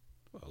blame him?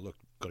 Well, look,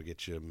 got to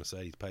get your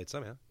Mercedes paid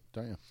somehow.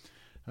 Don't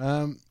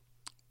you?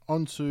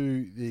 On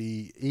to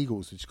the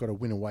Eagles, which got a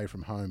win away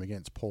from home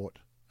against Port.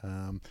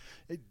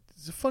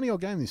 It's a funny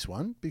old game, this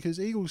one, because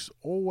Eagles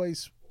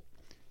always,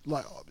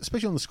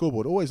 especially on the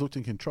scoreboard, always looked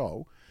in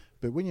control.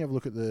 But when you have a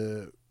look at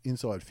the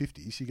inside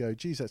 50s, you go,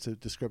 geez, that's a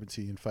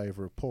discrepancy in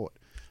favour of Port.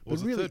 It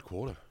was the third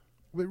quarter.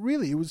 But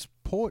really, it was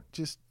Port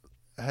just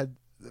had...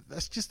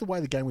 That's just the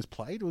way the game was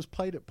played. It was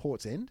played at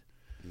Port's end.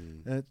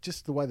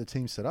 Just the way the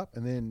team set up.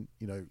 And then,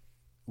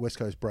 West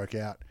Coast broke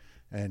out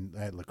and they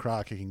had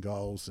Lacroix kicking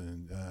goals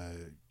and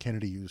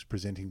Kennedy was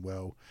presenting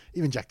well.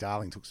 Even Jack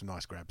Darling took some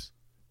nice grabs,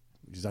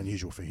 which is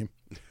unusual for him.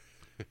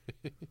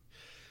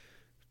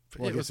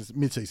 Well, I guess it's a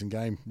mid-season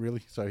game,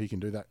 really, so he can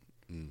do that.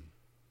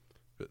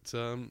 But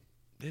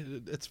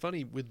it's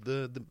funny with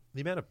the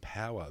amount of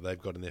power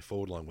they've got in their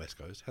forward line, West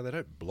Coast, how they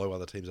don't blow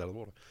other teams out of the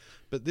water.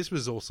 But this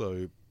was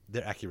also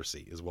their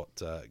accuracy is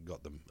what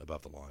got them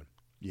above the line.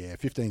 Yeah,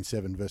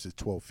 15-7 versus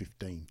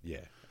 12-15. Yeah,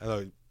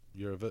 and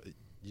you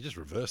just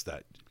reverse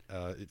that.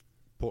 If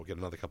Port get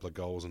another couple of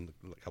goals and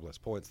a couple less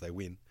points, they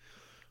win.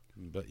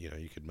 But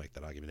you could make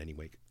that argument any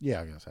week. Yeah,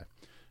 I'm going to say.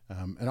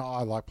 And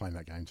I like playing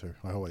that game too.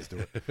 I always do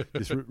it.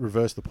 Just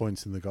reverse the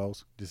points and the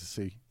goals, just to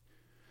see.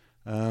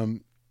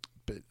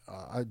 But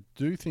I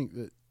do think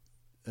that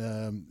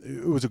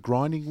it was a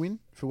grinding win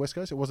for West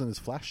Coast. It wasn't as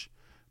flash,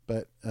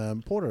 but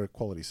Port are a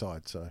quality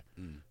side, so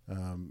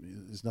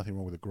there's nothing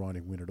wrong with a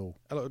grinding win at all.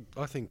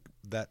 I think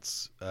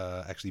that's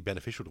actually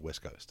beneficial to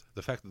West Coast.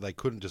 The fact that they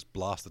couldn't just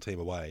blast the team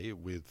away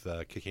with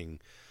kicking,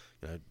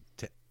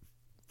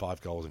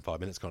 5 goals in 5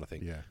 minutes kind of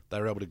thing. Yeah. They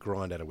were able to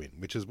grind out a win,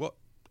 which is what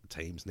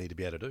teams need to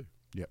be able to do.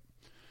 Yep.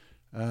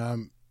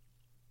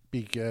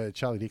 Big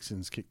Charlie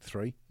Dixon's kicked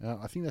 3.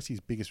 I think that's his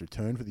biggest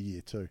return for the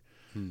year too.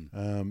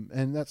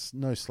 And that's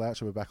no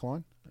slouch of a back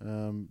line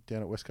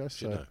down at West Coast.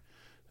 So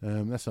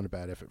That's not a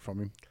bad effort from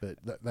him,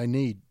 but they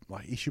need,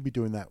 like, he should be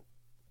doing that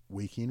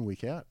week in,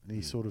 week out. And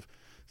he's sort of,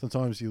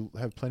 sometimes you'll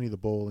have plenty of the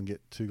ball and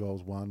get 2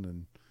 goals won,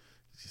 and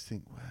you just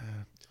think,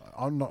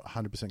 I'm not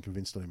 100%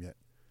 convinced on him yet.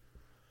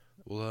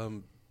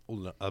 Well,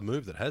 a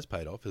move that has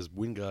paid off is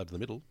Wingard in the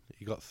middle.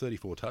 He got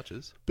 34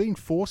 touches. Being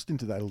forced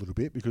into that a little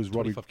bit because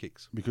 25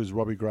 kicks. Because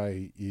Robbie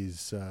Gray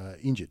is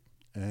injured,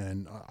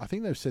 and I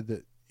think they've said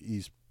that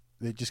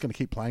they're just going to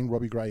keep playing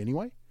Robbie Gray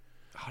anyway.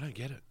 I don't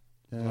get it.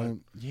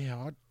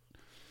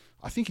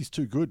 I think he's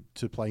too good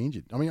to play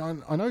injured. I mean,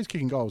 I know he's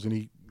kicking goals, and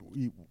he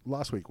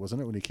last week,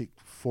 wasn't it, when he kicked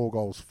 4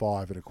 goals,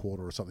 5 at a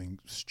quarter or something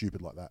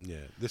stupid like that. Yeah,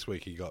 this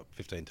week he got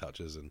 15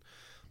 touches, and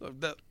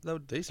they were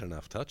decent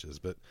enough touches,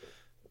 but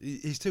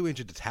he's too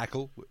injured to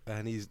tackle,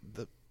 and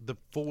the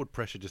forward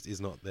pressure just is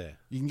not there.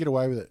 You can get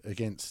away with it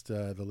against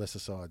the lesser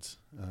sides,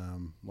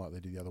 like they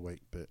did the other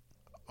week, but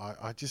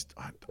I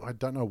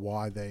don't know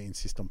why they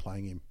insist on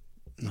playing him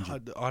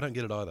injured. I don't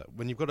get it either.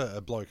 When you've got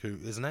a bloke who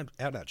is an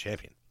out-and-out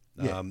champion,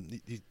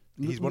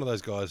 he's one of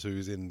those guys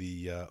who's in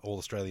the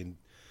All-Australian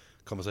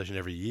conversation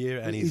every year,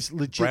 and he's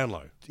legit,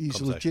 Brownlow.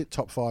 He's legit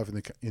top 5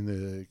 in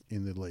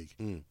the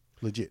league.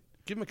 Legit.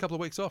 Give him a couple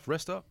of weeks off,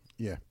 rest up.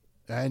 Yeah,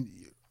 and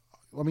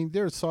I mean,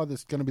 they're a side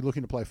that's going to be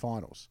looking to play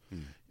finals,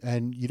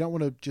 and you don't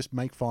want to just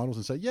make finals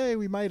and say, "Yeah,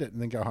 we made it,"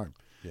 and then go home.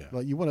 Yeah,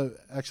 like you want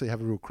to actually have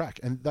a real crack,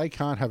 and they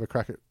can't have a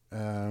crack at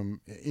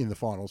in the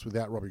finals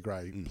without Robbie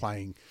Gray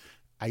playing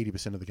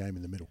 80% of the game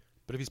in the middle.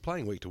 But if he's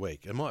playing week to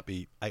week, it might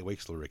be 8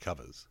 weeks till he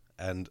recovers.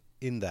 And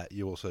in that,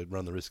 you also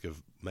run the risk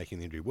of making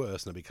the injury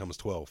worse, and it becomes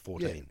 12,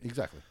 14. Yeah,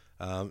 exactly.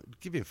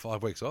 Give him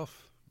 5 weeks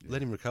off,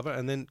 let him recover,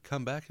 and then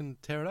come back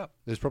and tear it up.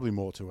 There's probably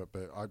more to it,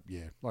 but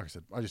like I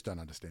said, I just don't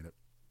understand it.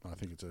 I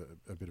think it's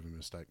a bit of a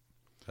mistake.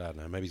 I don't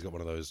know. Maybe he's got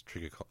one of those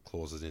trigger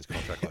clauses in his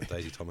contract like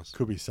Daisy Thomas.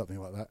 Could be something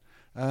like that.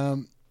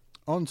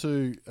 On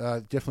to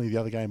definitely the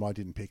other game I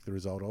didn't pick the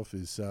result of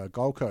is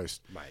Gold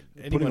Coast. Mate,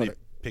 anyone who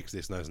picks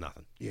this knows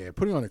nothing. Yeah,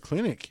 putting on a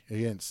clinic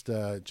against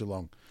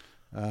Geelong.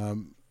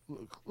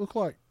 Look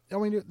like, I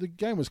mean, the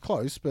game was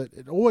close, but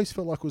it always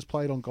felt like it was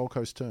played on Gold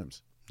Coast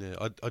terms. Yeah,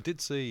 I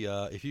did see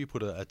if you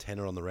put a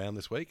tenner on the round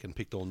this week and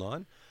picked all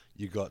 9,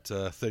 you got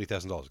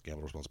 $30,000.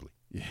 Gamble responsibly.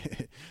 Yeah,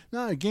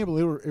 no, gamble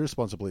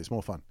irresponsibly. It's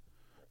more fun.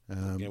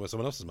 Gamble with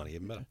someone else's money,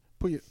 even better.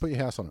 Put your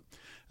house on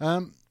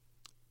it.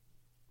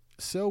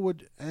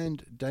 Selwood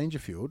and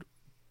Dangerfield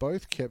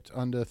both kept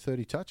under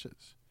 30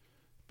 touches.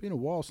 Been a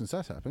while since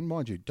that's happened,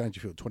 mind you.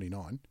 Dangerfield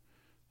 29,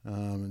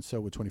 and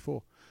Selwood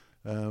 24.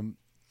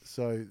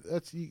 So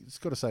it's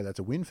got to say that's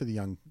a win for the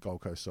young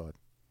Gold Coast side.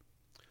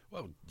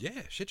 Well,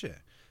 yeah, shit, yeah.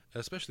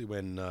 Especially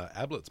when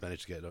Ablett's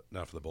managed to get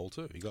enough of the ball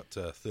too. He got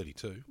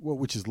 32. Well,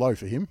 which is low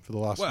for him for the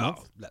last month.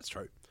 Well, that's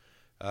true.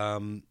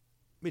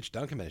 Mitch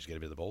Duncan managed to get a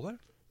bit of the ball though.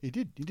 He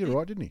did. He did all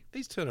right, didn't he?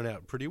 He's turning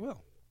out pretty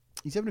well.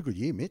 He's having a good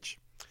year, Mitch.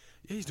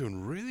 Yeah, he's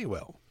doing really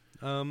well.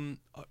 I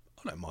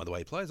don't mind the way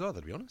he plays either,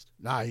 to be honest.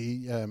 No,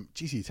 he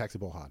attacks the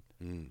ball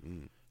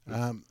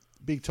hard.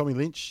 Big Tommy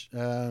Lynch,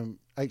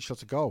 8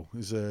 shots a goal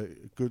is a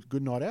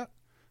good night out,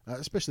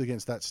 especially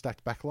against that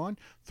stacked back line.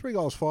 3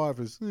 goals, 5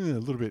 is a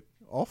little bit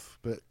off,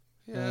 but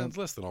yeah, it's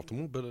less than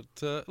optimal. But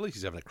at least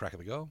he's having a crack at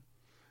the goal.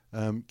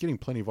 Getting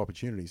plenty of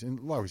opportunities, and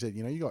like we said,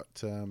 you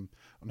got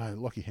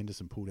Lockie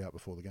Henderson pulled out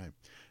before the game,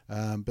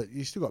 but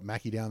you still got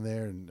Mackie down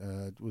there,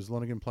 and was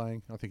Lonergan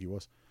playing? I think he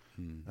was.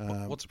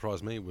 What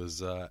surprised me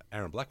was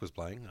Aaron Black was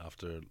playing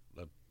after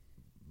a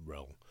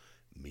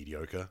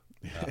mediocre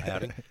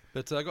outing,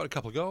 but got a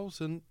couple of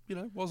goals, and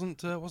wasn't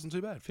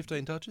too bad.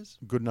 15 touches,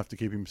 good enough to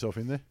keep himself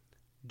in there.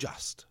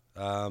 Just,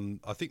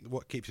 I think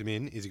what keeps him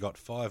in is he got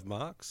 5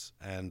 marks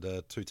and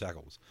 2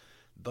 tackles.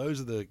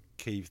 Those are the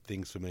key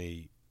things for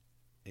me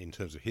in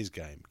terms of his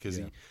game, because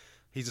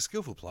he's a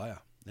skillful player,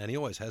 and he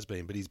always has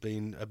been. But he's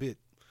been a bit,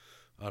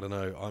 I don't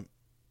know.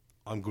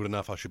 I'm good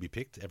enough. I should be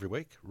picked every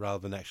week rather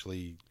than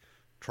actually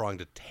trying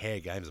to tear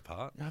games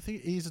apart. I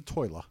think he's a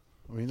toiler.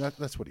 I mean,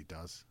 that's what he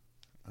does.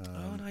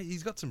 No,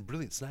 he's got some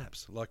brilliant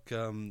snaps. Like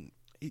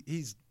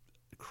he's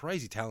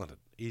crazy talented.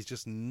 He's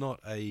just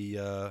not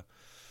a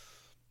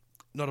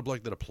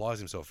bloke that applies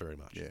himself very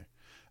much.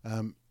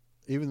 Yeah.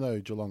 Even though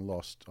Geelong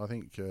lost, I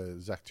think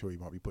Zach Tui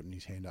might be putting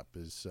his hand up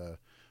as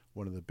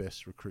one of the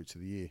best recruits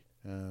of the year.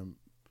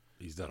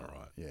 He's done all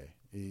right. Yeah,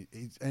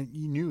 and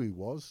you knew he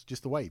was,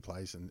 just the way he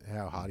plays and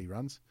how hard he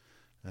runs.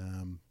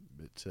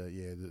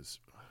 There's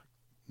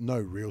no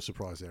real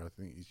surprise there. I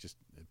think he's just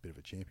a bit of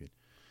a champion.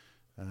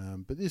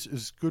 But this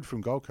is good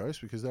from Gold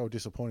Coast because they were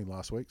disappointing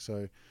last week,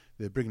 so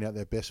they're bringing out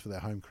their best for their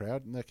home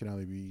crowd, and that can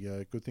only be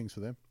good things for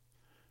them.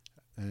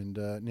 And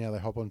now they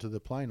hop onto the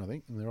plane, I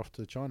think, and they're off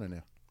to China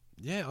now.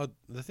 Yeah,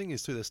 the thing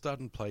is, too, they're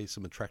starting to play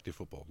some attractive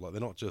football. Like,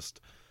 they're not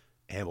just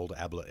Amble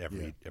to Ablett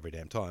every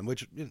damn time,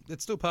 which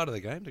it's still part of the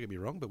game, don't get me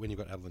wrong, but when you've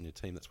got Ablett on your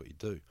team, that's what you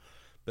do.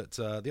 But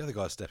the other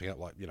guys stepping up,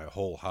 like,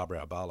 Hall,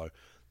 Harbrow, Barlow,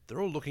 they're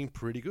all looking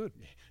pretty good.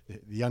 The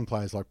young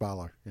players like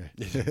Barlow. Yeah.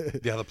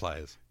 The other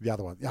players. The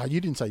other one.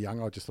 You didn't say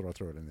young, I just thought I'd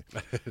throw it in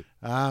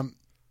there.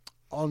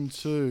 On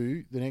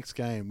to the next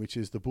game, which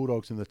is the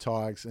Bulldogs and the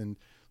Tigers. And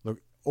look,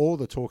 all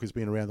the talk has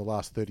been around the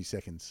last 30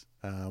 seconds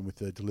with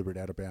the deliberate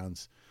out of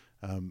bounds.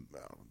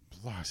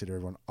 Like I said to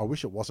everyone, I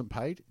wish it wasn't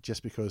paid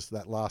just because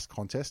that last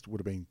contest would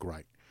have been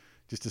great.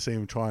 Just to see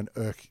him try and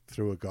irk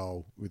through a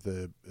goal with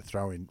the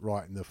throw in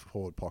right in the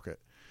forward pocket.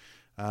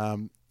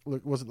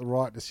 Look, was it the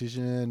right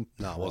decision?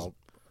 No, it wasn't.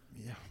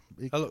 Yeah,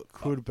 it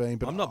could have been.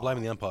 But I'm not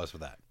blaming the umpires for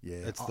that. Yeah,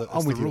 it's the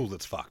rule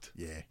that's fucked.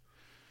 Yeah.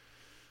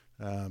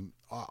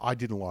 I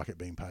didn't like it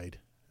being paid.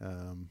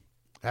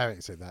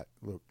 Having said that,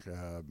 look,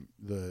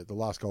 the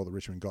last goal that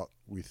Richmond got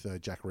with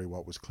Jack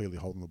Rewalt was clearly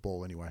holding the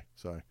ball anyway.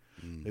 So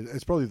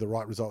it's probably the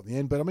right result in the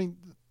end. But I mean,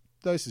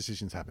 those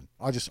decisions happen.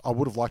 I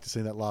would have liked to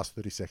see that last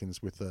 30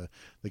 seconds with the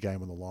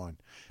game on the line.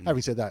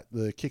 Having said that,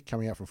 the kick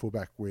coming out from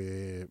fullback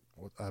where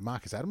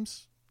Marcus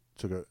Adams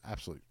took an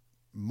absolute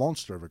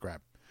monster of a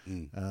grab.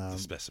 The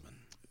specimen.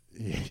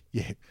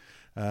 Yeah.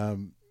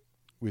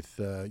 With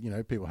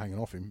people hanging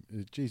off him,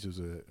 geez, it was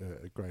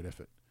a great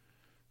effort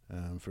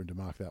for him to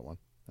mark that one.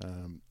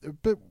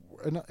 But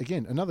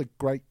again, another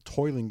great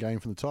toiling game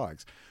from the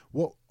Tigers.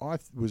 What I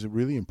was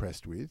really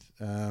impressed with,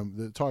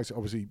 the Tigers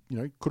obviously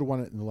could have won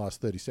it in the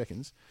last 30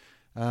 seconds.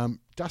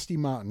 Dusty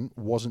Martin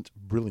wasn't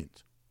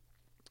brilliant.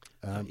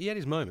 He had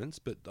his moments,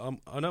 but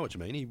I know what you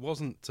mean. He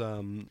wasn't.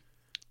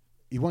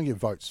 He won't get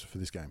votes for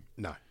this game.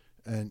 No.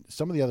 And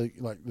some of the other,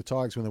 like the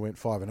Tigers when they went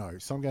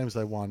 5-0, some games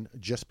they won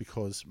just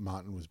because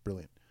Martin was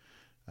brilliant.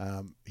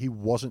 He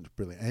wasn't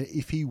brilliant. And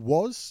if he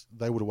was,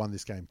 they would have won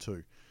this game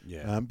too.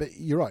 Yeah. But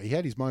you're right, he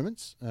had his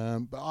moments.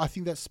 But I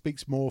think that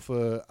speaks more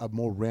for a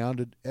more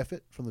rounded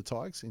effort from the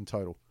Tigers in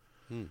total.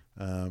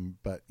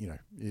 But,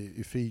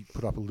 if he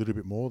put up a little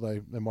bit more,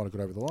 they might have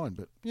got over the line.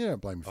 But, don't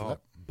blame him for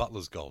that.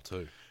 Butler's goal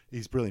too.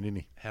 He's brilliant, isn't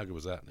he? How good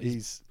was that?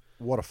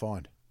 What a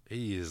find.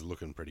 He is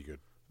looking pretty good.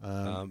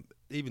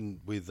 Even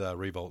with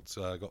Revolt's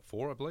got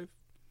 4, I believe.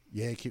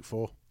 Yeah, kick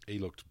 4. He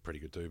looked pretty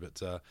good too.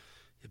 But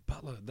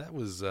Butler, that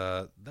was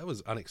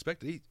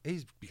unexpected.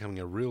 He's becoming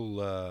a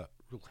real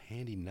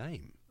handy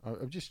name.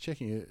 I'm just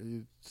checking it.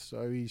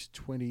 So he's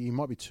 20. He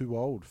might be too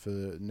old for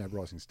NAB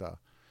Rising Star.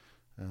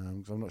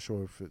 Because I'm not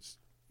sure if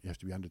you have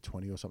to be under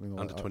 20 or something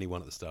like that. Under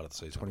 21 at the start of the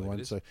season.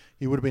 21. So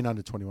he would have been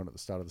under 21 at the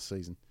start of the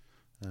season.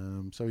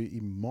 So he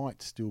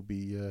might still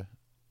be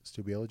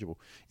eligible.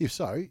 If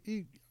so,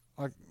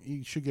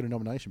 he should get a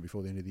nomination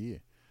before the end of the year.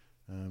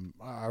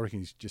 I reckon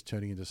he's just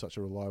turning into such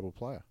a reliable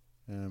player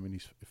in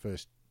his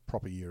first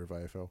proper year of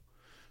AFL.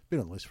 Been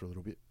on the list for a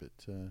little bit, but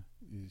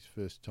his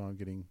first time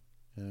getting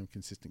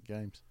consistent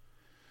games.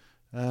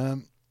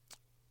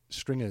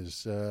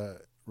 Stringer's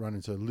run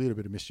into a little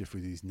bit of mischief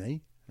with his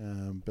knee,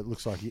 but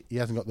looks like he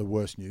hasn't got the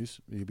worst news.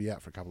 He'll be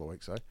out for a couple of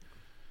weeks,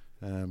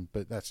 though.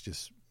 But that's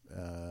just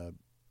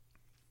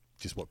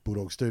what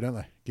Bulldogs do, don't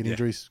they? Get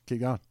injuries,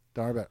 keep going.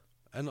 Don't worry about it.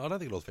 And I don't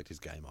think it'll affect his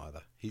game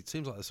either. He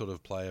seems like the sort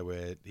of player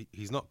where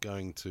he's not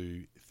going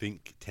to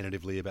think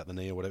tentatively about the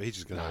knee or whatever. He's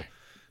just going to...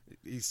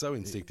 He's so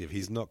instinctive.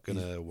 He's not going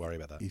to worry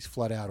about that. He's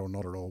flat out or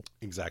not at all.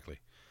 Exactly.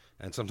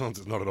 And sometimes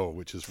it's not at all,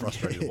 which is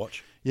frustrating to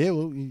watch. Yeah,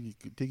 well, he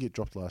did get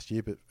dropped last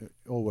year, but it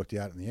all worked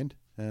out in the end.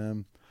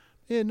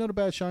 Not a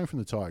bad showing from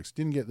the Tigers.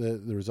 Didn't get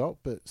the result,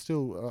 but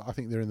still, I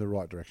think they're in the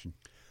right direction.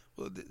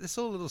 Well, they're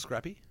still a little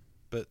scrappy,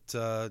 but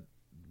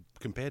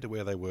compared to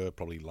where they were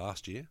probably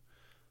last year,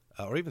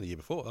 or even the year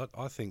before,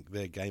 I think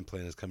their game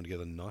plan is coming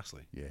together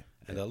nicely. Yeah.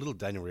 And a little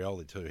Daniel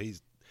Rioli too.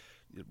 He's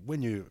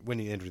when you're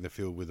entering the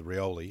field with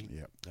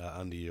Rioli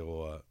under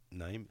your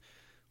name,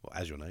 or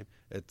as your name,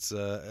 it's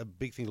a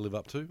big thing to live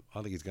up to.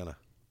 I think he's gonna.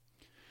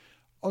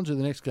 On to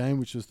the next game,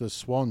 which was the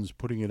Swans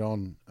putting it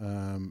on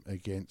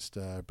against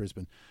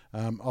Brisbane.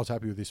 I was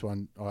happy with this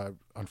one.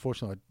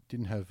 Unfortunately, I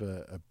didn't have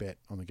a bet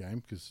on the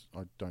game because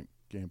I don't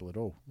gamble at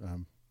all.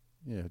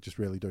 I just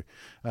rarely do.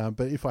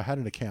 But if I had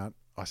an account,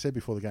 I said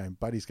before the game,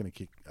 Buddy's going to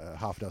kick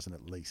half a dozen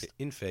at least.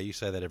 In fair, you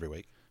say that every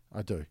week.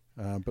 I do.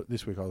 But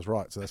this week I was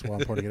right, so that's why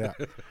I'm pointing it out.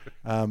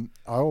 I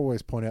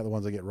always point out the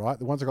ones I get right.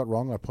 The ones I got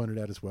wrong, I pointed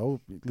out as well.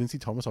 Lindsay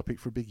Thomas, I picked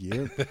for a big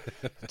year.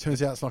 It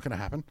turns out it's not going to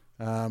happen.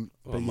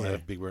 But might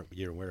have a big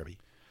year in Werribee.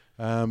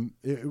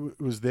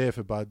 It was there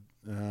for Bud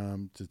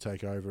to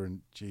take over,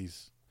 and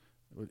geez,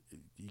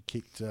 he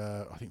kicked,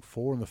 I think,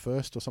 4 in the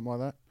first or something like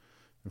that,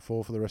 and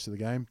 4 for the rest of the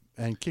game,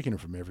 and kicking it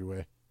from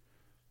everywhere.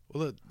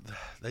 Well,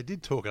 they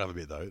did talk it up a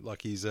bit, though.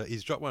 Like, he's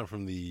dropped one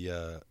from the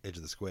edge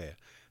of the square.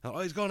 Oh,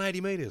 he's gone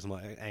 80 metres. I'm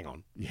like, hang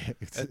on. Yeah,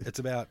 it's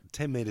about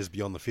 10 metres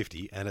beyond the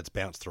 50, and it's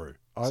bounced through.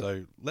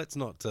 So let's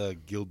not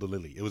gild the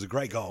lily. It was a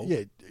great goal.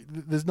 Yeah,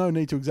 there's no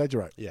need to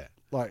exaggerate. Yeah.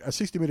 Like, a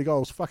 60-metre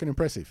goal is fucking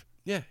impressive.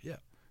 Yeah.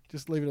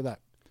 Just leave it at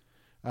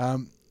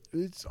that.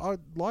 I'd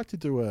like to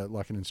do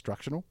an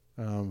instructional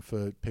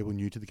for people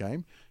new to the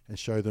game and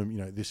show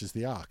them, this is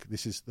the arc.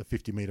 This is the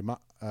 50-metre.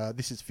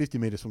 This is 50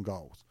 metres from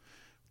goals.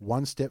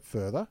 One step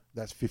further,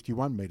 that's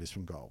 51 metres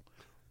from goal.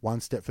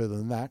 One step further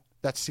than that,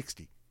 that's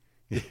 60.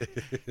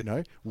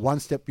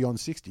 One step beyond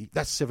 60,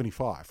 that's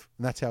 75.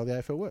 And that's how the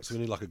AFL works. So we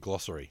need like a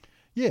glossary.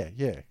 Yeah.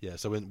 Yeah,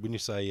 so when you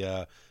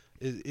say,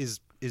 is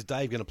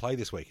Dave going to play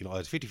this week?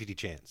 There's 50-50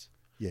 chance.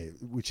 Yeah,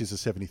 which is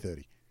a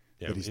 70-30.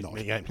 Yeah, but he's not.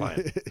 He ain't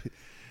playing.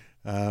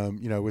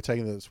 We're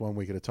taking this 1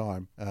 week at a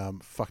time.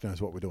 Fuck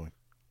knows what we're doing.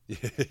 Yeah,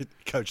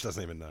 coach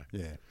doesn't even know.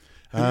 Yeah.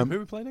 Who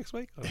we play next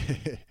week?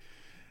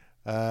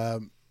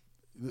 The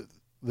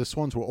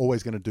Swans were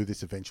always going to do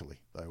this eventually,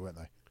 though, weren't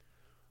they?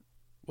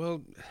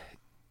 Well,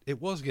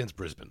 it was against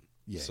Brisbane.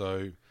 Yeah.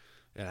 So,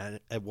 and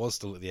it was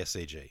still at the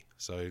SCG.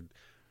 So,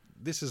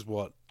 this is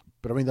what...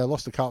 But, I mean, they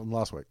lost to Carlton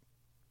last week.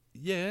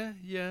 Yeah.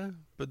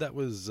 But that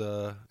was...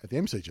 at the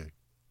MCG.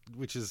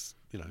 Which is,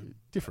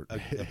 different. a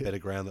better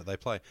ground that they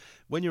play.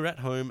 When you're at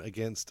home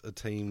against a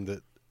team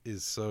that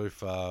is so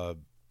far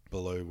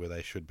below where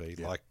they should be,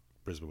 like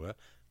Brisbane were,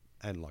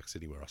 and like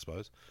Sydney were, I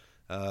suppose.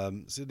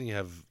 Sydney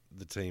have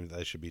the team that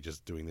they should be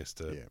just doing this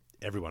to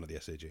everyone at the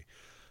SCG,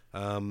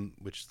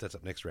 which sets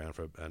up next round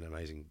for an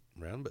amazing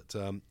round. But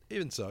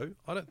even so,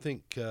 I don't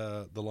think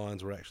the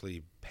Lions were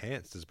actually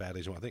pantsed as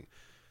badly as you might think.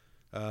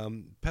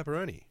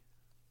 Pepperoni,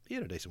 he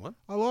had a decent one.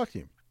 I like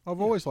him.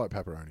 I've always liked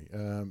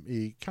Pepperoni.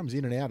 He comes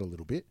in and out a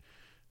little bit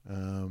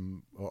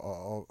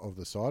of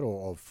the side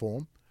or of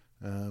form.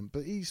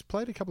 But he's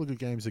played a couple of good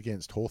games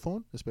against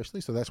Hawthorn,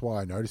 especially, so that's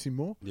why I notice him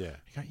more. Yeah.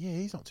 You go,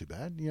 he's not too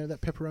bad.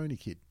 That Pepperoni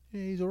kid.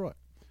 Yeah, he's all right.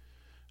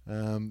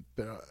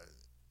 But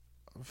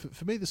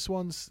for me, the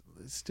Swans,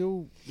 there's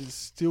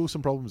still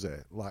some problems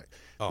there.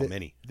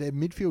 Many. Their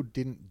midfield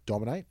didn't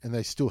dominate, and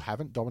they still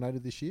haven't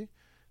dominated this year.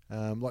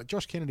 Like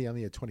Josh Kennedy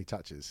only had 20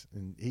 touches,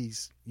 and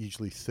he's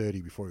usually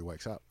 30 before he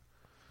wakes up.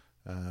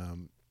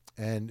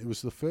 And it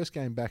was the first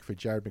game back for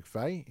Jared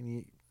McVeigh,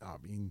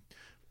 and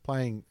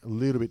playing a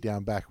little bit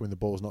down back when the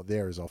ball's not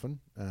there as often,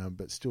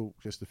 but still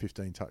just the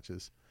 15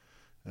 touches.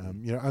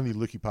 Only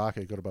Lukey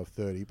Parker got above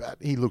 30, but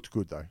he looked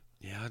good though.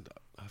 Yeah,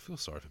 I feel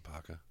sorry for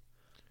Parker.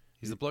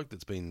 He's the bloke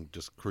that's been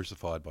just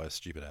crucified by a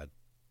stupid ad.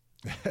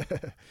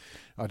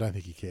 I don't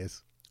think he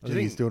cares. I think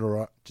he's doing all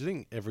right. Do you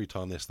think every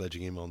time they're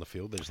sledging him on the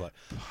field, they're just like,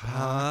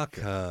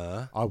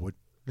 Parker? I would.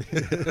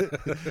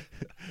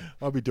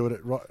 I'll be doing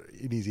it right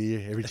in his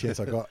ear every chance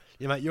I got.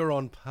 Yeah, mate, you're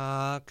on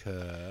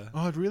Parker.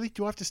 Oh, really?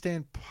 Do I have to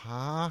stand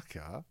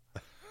Parker?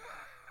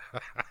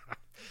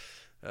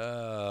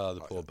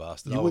 The poor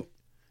bastard.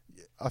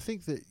 I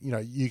think that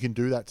you can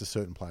do that to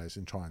certain players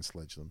and try and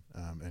sledge them,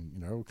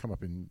 and it'll come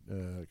up in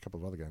a couple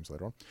of other games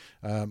later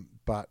on.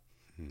 But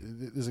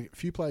there's a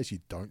few players you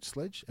don't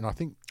sledge, and I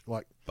think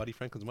Buddy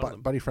Franklin's one of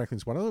them. Buddy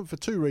Franklin's one of them for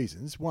two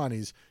reasons. One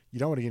is you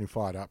don't want to get him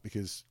fired up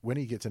because when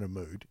he gets in a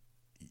mood,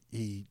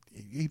 he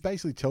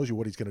basically tells you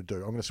what he's going to do.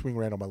 I'm going to swing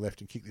around on my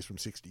left and kick this from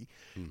 60,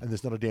 and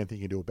there's not a damn thing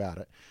you can do about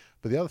it.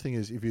 But the other thing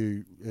is, if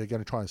you are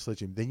going to try and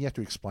sledge him, then you have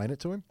to explain it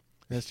to him,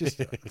 and it's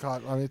just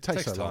God, it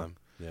takes so time. Long.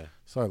 Yeah,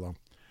 so long.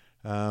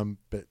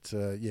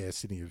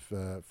 Sydney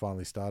have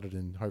finally started,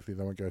 and hopefully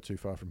they won't go too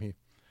far from here.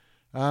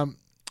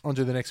 On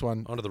to the next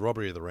one. On to the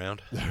robbery of the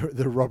round.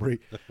 the robbery.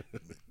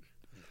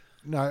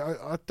 No,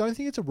 I don't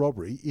think it's a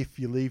robbery if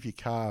you leave your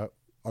car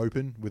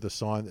open with a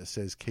sign that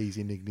says keys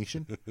in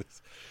ignition.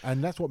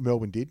 And that's what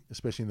Melbourne did,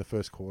 especially in the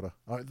first quarter.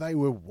 They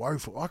were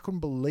woeful. I couldn't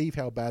believe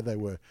how bad they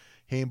were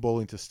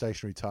handballing to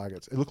stationary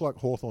targets. It looked like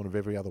Hawthorn of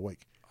every other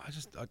week.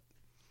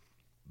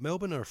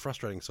 Melbourne are a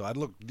frustrating side.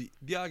 Look,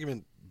 the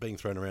argument being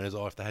thrown around is,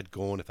 if they had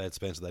Gawn, if they had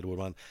Spencer, they'd have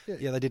won.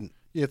 Yeah, they didn't.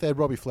 Yeah, if they had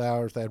Robbie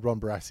Flower, if they had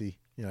Ron Barassi,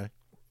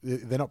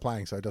 they're not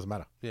playing, so it doesn't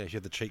matter. Yeah, you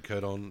had the cheat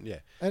code on, yeah.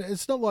 And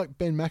it's not like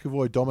Ben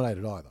McAvoy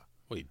dominated either.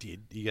 Well, he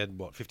did. He had,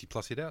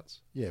 50-plus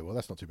hit-outs? Yeah, well,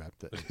 that's not too bad.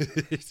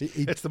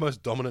 It's the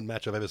most dominant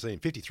match I've ever seen.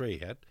 53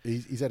 he had.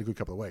 He's had a good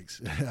couple of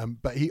weeks.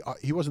 But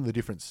he wasn't the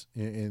difference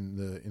in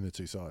the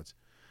two sides.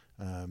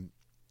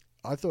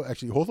 I thought,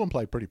 actually, Hawthorn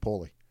played pretty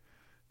poorly.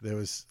 There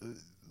was...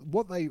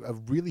 what they are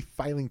really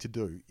failing to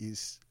do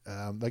is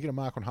they get a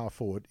mark on half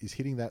forward, is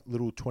hitting that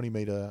little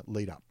 20-metre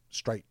lead-up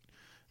straight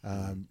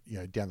down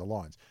the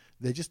lines.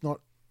 They're just not...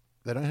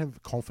 They don't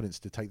have confidence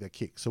to take that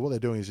kick. So what they're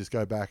doing is just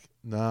go back,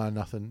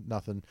 nothing.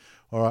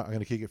 All right, I'm going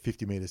to kick it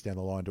 50 metres down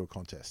the line to a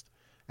contest.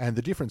 And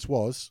the difference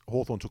was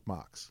Hawthorn took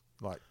marks.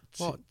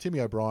 Timmy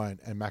O'Brien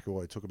and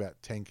McAvoy took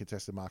about 10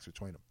 contested marks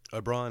between them.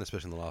 O'Brien,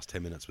 especially in the last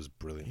 10 minutes, was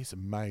brilliant. He's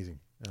amazing.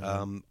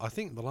 I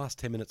think the last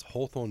 10 minutes,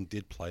 Hawthorn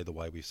did play the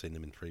way we've seen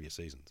them in previous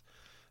seasons,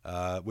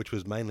 which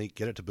was mainly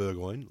get it to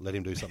Burgoyne, let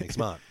him do something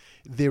smart.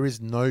 There is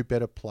no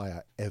better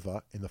player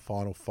ever in the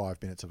final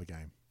 5 minutes of a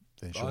game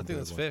than Sean I think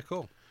that's a fair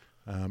call.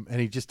 And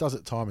he just does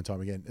it time and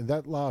time again. And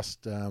that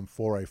last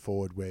foray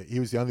forward where he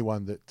was the only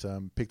one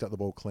that picked up the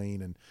ball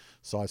clean and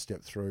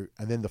sidestepped through.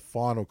 And then the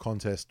final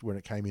contest when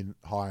it came in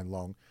high and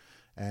long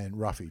and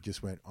Ruffy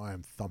just went, I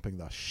am thumping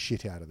the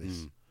shit out of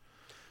this.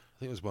 I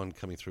think it was one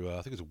coming through,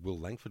 I think it was a Will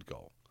Langford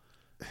goal.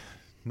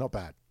 Not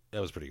bad.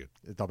 That was pretty good.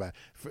 It's not bad.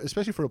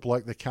 Especially for a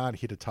bloke that can't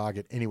hit a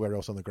target anywhere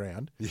else on the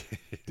ground.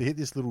 To hit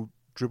this little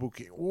dribble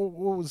kick.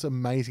 What was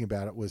amazing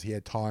about it was he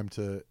had time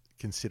to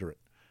consider it.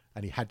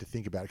 And he had to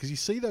think about it. Because you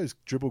see those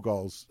dribble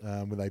goals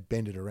when they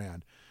bend it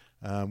around,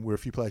 where a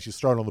few players just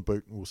throw it on the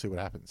boot and we'll see what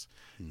happens.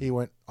 He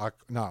went, I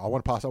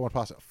want to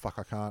pass it. Fuck,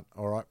 I can't.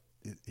 All right,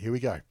 here we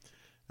go.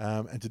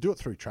 And to do it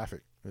through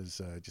traffic, It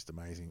was just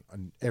amazing.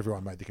 And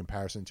everyone made the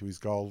comparison to his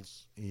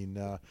goals in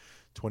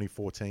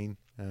 2014.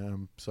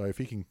 So if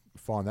he can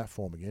find that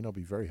form again, I'll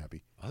be very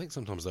happy. I think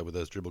sometimes, though, with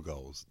those dribble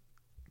goals,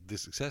 the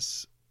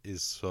success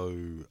is so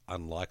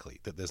unlikely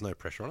that there's no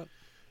pressure on it.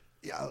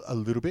 Yeah, a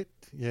little bit.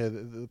 Yeah,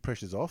 the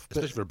pressure's off.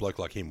 Especially for a bloke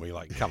like him, where you're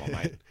like, come on,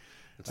 mate.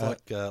 It's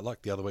like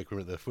the other week we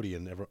were at the footy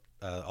and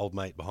old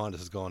mate behind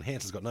us has gone,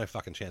 Hanson's got no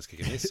fucking chance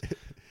kicking this.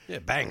 Yeah,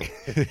 bang.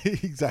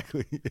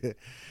 Exactly. Yeah.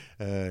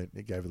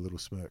 It gave a little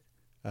smirk.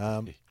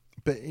 But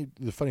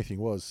the funny thing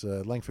was,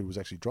 Langford was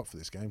actually dropped for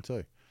this game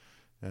too.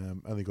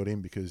 Only got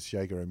in because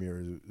Jaeger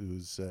O'Meara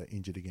was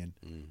injured again.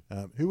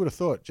 Who would have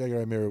thought Jaeger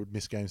O'Meara would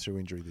miss games through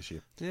injury this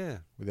year? Yeah.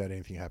 Without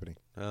anything happening.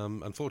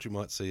 Unfortunately, you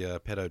might see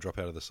Pedo drop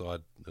out of the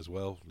side as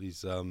well.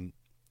 He's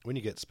when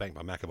you get spanked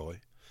by McAvoy,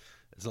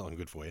 it's not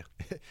good for you.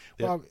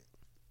 Well,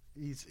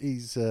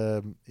 he's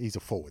a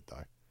forward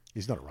though.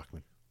 He's not a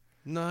ruckman.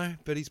 No,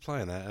 but he's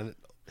playing that, and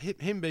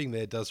him being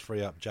there does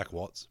free up Jack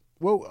Watts.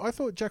 Well, I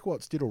thought Jack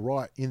Watts did all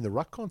right in the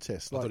ruck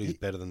contest. I thought he was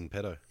better than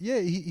Pedo. Yeah,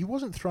 he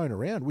wasn't thrown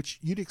around, which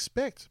you'd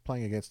expect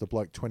playing against a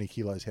bloke 20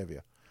 kilos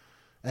heavier.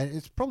 And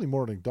it's probably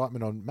more an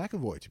indictment on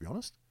McAvoy, to be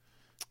honest,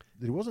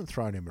 that he wasn't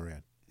throwing him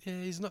around.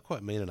 Yeah, he's not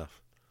quite mean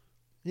enough.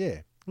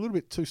 Yeah, a little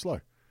bit too slow.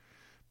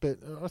 But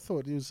I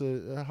thought it was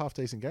a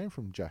half-decent game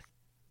from Jack.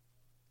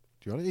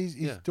 Do you know? He's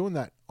doing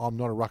that, I'm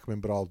not a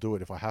ruckman, but I'll do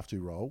it if I have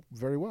to role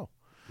very well.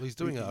 Well, he's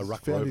doing a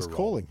ruck found his role.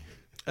 calling.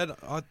 And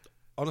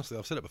honestly,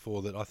 I've said it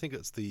before that I think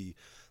it's the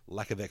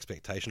lack of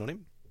expectation on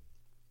him.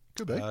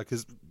 Could be.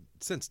 Because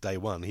since day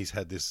one, he's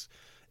had this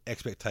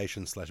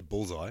expectation /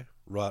 bullseye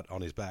right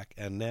on his back.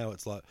 And now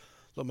it's like,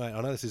 look, mate,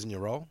 I know this isn't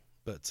your role,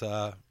 but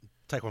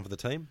take one for the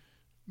team.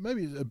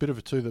 Maybe a bit of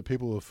it too that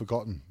people have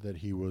forgotten that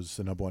he was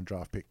the number one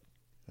draft pick.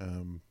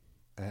 And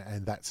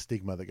that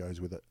stigma that goes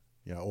with it.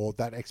 You know, or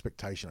that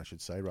expectation, I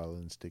should say, rather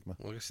than stigma.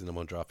 Well, I guess he's the number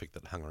one draft pick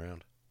that hung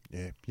around.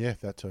 Yeah,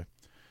 that too.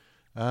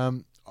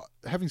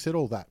 Having said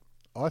all that,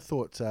 I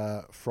thought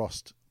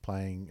Frost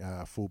playing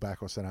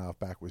fullback or centre half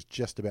back was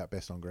just about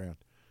best on ground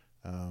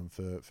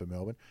for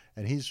Melbourne,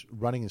 and his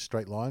running in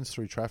straight lines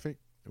through traffic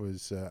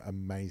was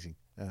amazing.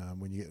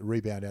 When you get a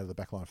rebound out of the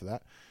back line for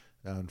that,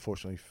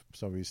 unfortunately,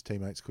 some of his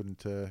teammates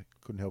couldn't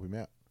help him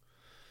out.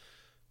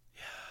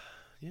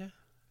 Yeah.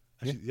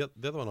 Actually,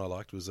 the other one I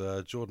liked was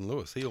Jordan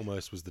Lewis. He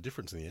almost was the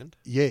difference in the end.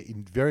 Yeah,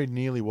 it very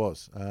nearly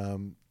was.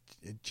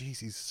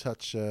 He's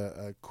such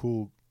a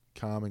cool,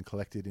 calm and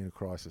collected in a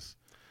crisis.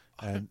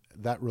 And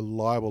that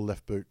reliable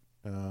left boot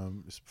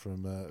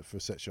for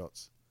set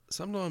shots.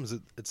 Sometimes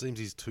it seems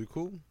he's too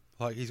cool.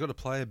 Like, he's got a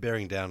player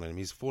bearing down on him.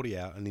 He's 40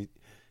 out, and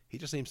he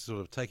just seems to sort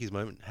of take his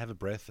moment, have a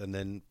breath, and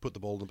then put the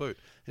ball in the boot.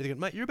 And you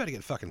think, mate, you're about to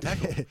get fucking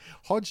tackled.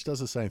 Hodge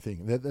does the same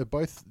thing. They're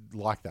both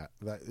like that.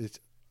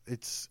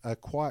 It's a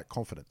quiet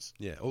confidence.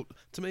 Yeah. Well,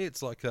 to me,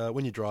 it's like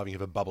when you're driving, you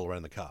have a bubble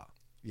around the car.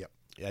 Yep.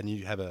 And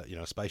you have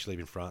a space leave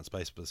in front,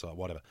 space to the side,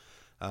 whatever.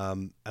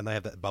 And they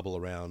have that bubble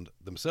around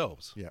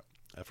themselves. Yep.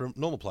 For a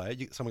normal player,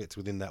 someone gets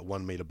within that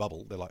 1 metre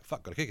bubble, they're like,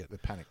 fuck, got to kick it. They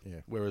panic,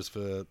 yeah. Whereas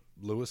for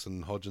Lewis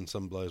and Hodge and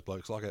some of those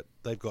blokes like it,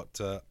 they've got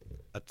a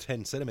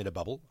 10 centimetre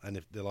bubble, and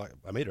if they're like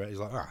a metre, he's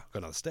like, got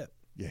another step.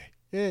 Yeah.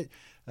 Yeah.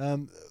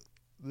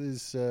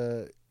 There's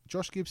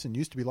Josh Gibson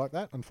used to be like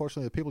that.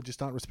 Unfortunately, the people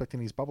just aren't respecting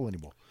his bubble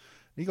anymore.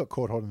 He got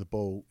caught holding the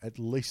ball at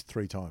least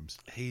 3 times.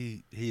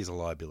 He is a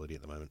liability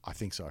at the moment. I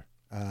think so.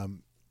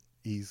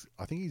 He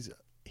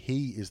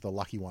is the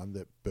lucky one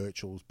that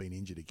Birchall's been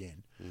injured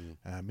again.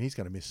 He's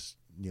going to miss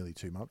nearly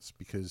 2 months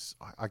because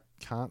I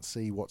can't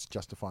see what's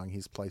justifying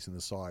his place in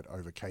the side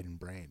over Caden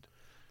Brand.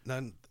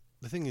 No,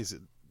 the thing is,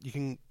 you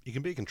can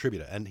be a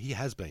contributor, and he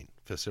has been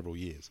for several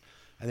years,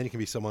 and then you can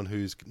be someone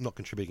who's not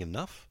contributing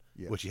enough,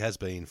 which he has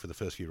been for the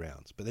first few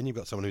rounds. But then you've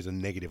got someone who's a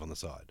negative on the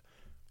side,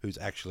 who's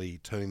actually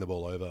turning the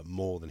ball over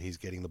more than he's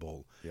getting the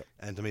ball. Yep.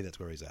 And to me, that's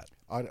where he's at.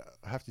 I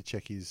have to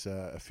check his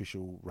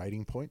official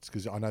rating points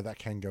because I know that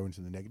can go into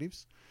the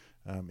negatives.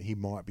 He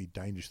might be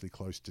dangerously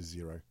close to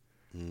 0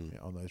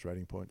 on those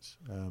rating points.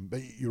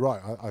 But you're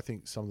right. I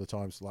think some of the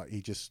times, like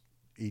he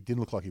didn't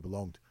look like he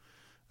belonged.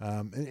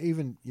 And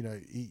even,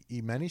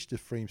 he managed to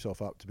free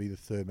himself up to be the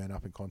third man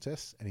up in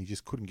contests, and he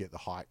just couldn't get the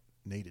height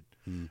needed.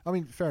 I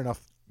mean, fair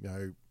enough.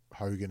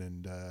 Hogan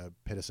and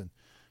Pedersen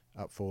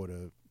up forward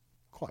are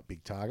quite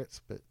big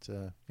targets, but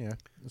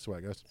that's the way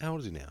it goes. How old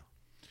is he now?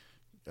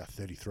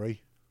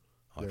 33.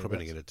 I'm probably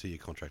going to get a 2-year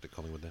contract at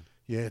Collingwood then.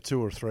 Yeah,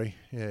 2 or 3.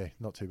 Yeah,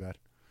 not too bad.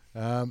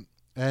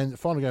 And the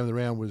final game of the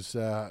round was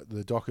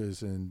the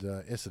Dockers and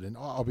Essendon.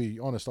 I'll be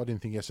honest, I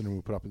didn't think Essendon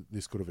would put up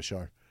this good of a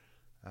show,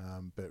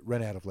 but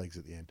ran out of legs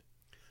at the end.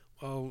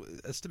 Well,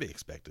 it's to be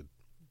expected.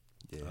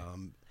 Yeah.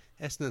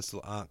 Essendon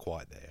still aren't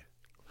quite there.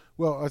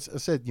 Well, I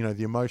said,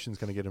 the emotion's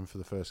going to get them for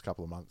the first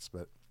couple of months,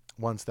 but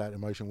once that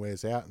emotion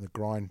wears out and the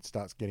grind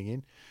starts getting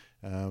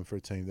in for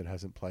a team that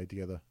hasn't played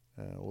together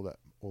all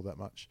that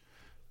much.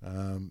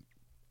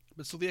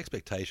 But still, the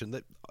expectation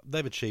that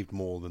they've achieved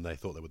more than they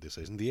thought they would this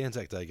season. The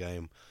Anzac Day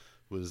game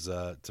was,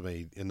 to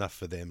me, enough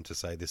for them to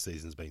say this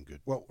season's been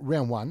good. Well,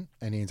 round 1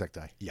 and Anzac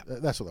Day. Yeah.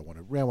 That's what they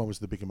wanted. Round 1 was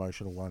the big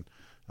emotional one.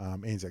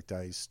 Anzac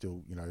Day is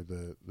still,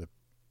 the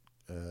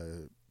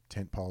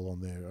tent pole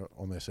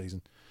on their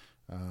season.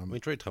 We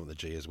tried time at the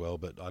G as well,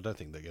 but I don't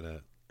think they're going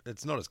to.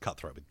 It's not as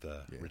cutthroat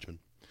with Richmond.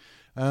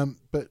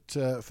 But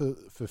for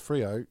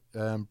Freo,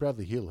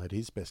 Bradley Hill had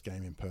his best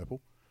game in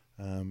purple.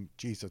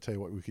 Geez, I tell you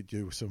what, we could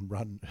do with some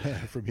run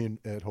from him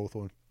at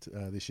Hawthorn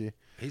this year.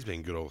 He's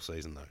been good all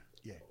season, though.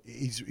 Yeah,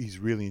 he's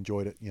really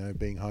enjoyed it.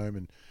 Being home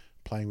and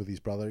playing with his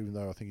brother, even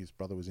though I think his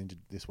brother was injured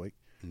this week.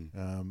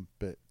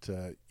 But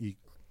he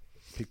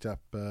picked up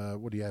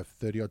what do you have?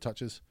 30 odd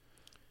touches.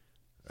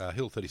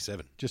 Hill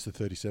 37. Just the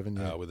 37,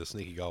 yeah. With a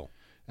sneaky goal.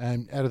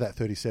 And out of that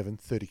 37,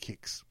 30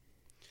 kicks.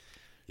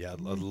 Yeah, a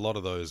lot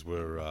of those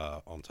were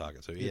on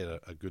target. So he had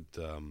a good.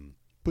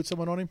 Put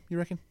someone on him, you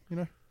reckon?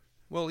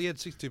 Well, he had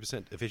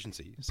 62%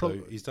 efficiency, so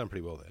he's done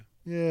pretty well there.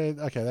 Yeah,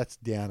 okay, that's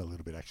down a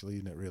little bit, actually,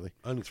 isn't it, really?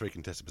 Only 3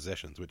 contested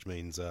possessions, which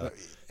means...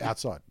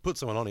 outside. Put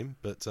someone on him,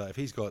 but if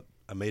he's got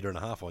 1.5 meters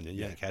on you,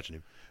 you ain't catching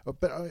him.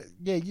 But,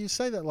 you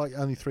say that like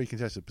only 3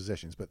 contested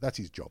possessions, but that's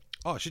his job.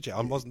 Oh, shit, yeah.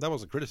 That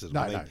wasn't criticism.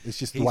 No, it's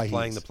just the way he's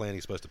playing the plan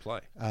he's supposed to play.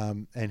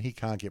 And he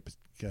can't get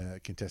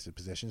contested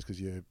possessions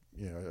because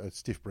a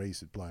stiff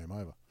breeze would blow him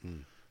over.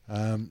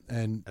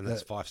 And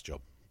that's Fife's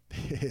job.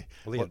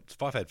 Well,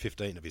 Fife had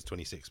 15 of his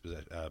 26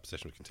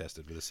 possessions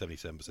contested with a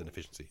 77%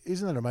 efficiency.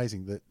 Isn't that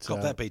amazing? That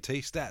Cop that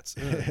BT stats.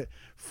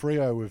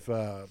 Freo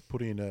have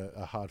put in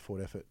a hard-fought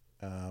effort,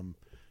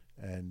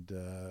 and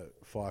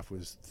Fife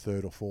was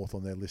 3rd or 4th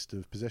on their list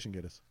of possession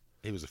getters.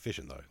 He was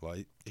efficient though.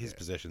 Like his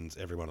possessions,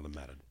 every one of them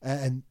mattered.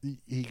 And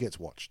he gets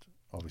watched.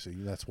 Obviously,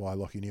 that's why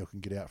Lockie Neal can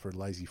get out for a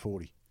lazy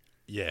 40.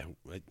 Yeah,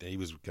 he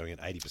was going at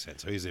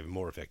 80%, so he's even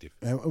more effective.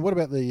 And what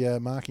about the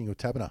marking of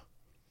Taberner?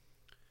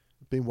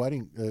 Been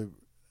waiting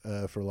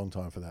for a long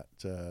time for that,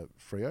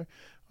 Freo.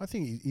 I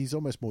think he's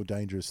almost more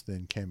dangerous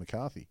than Cam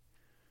McCarthy.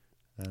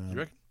 You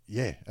reckon?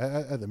 Yeah,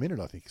 at the minute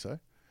I think so.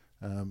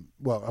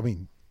 Well, I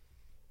mean,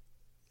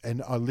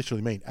 and I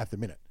literally mean at the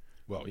minute.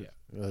 Well, yeah.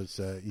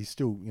 He's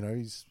still,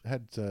 he's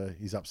had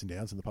his ups and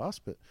downs in the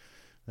past, but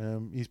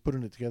he's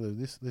putting it together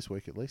this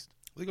week at least.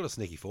 They got a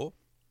sneaky 4.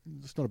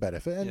 It's not a bad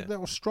effort, and that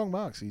was strong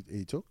marks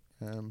he took,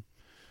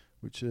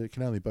 which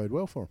can only bode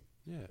well for him.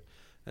 Yeah,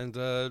 and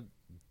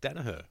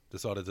Danaher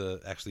decided to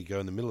actually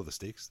go in the middle of the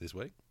sticks this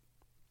week.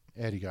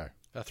 How'd he go?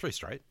 3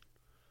 straight.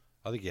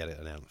 I think he had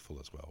an out full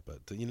as well, but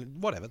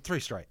whatever, 3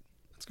 straight.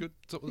 That's good.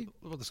 That's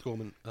what the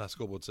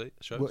scoreboard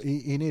shows. Well,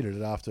 he needed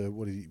it after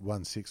what he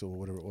won 6 or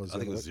whatever it was. I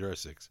think it was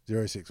 0-6.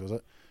 0-6 was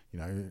it?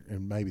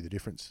 And maybe the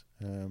difference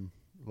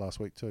last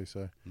week too.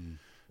 So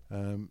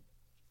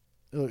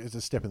look, it's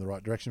a step in the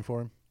right direction for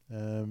him.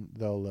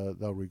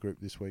 They'll regroup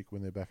this week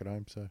when they're back at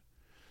home. So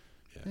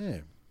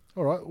yeah.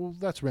 All right, well,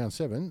 that's round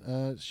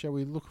 7. Shall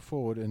we look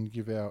forward and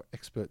give our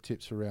expert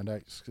tips for round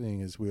 8,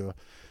 seeing as we were,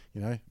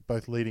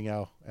 both leading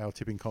our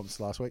tipping comps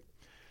last week?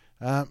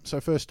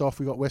 So first off,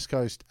 we got West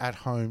Coast at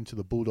home to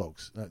the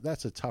Bulldogs.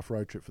 That's a tough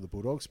road trip for the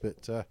Bulldogs,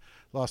 but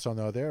last time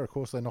they were there, of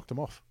course, they knocked them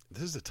off.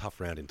 This is a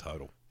tough round in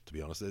total, to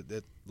be honest.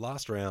 The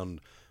last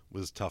round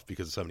was tough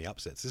because of so many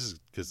upsets. This is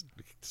because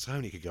so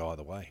many could go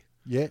either way.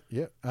 Yeah.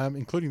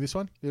 Including this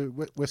one,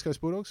 West Coast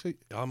Bulldogs.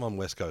 I'm on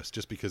West Coast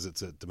just because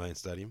it's at Domain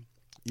Stadium.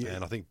 Yeah.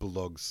 And I think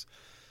Bulldogs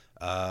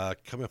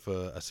coming off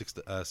a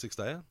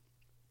 6-dayer.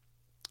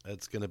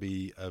 It's going to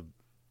be a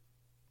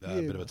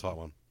bit of a tight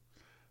one.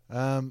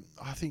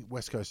 I think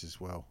West Coast as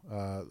well.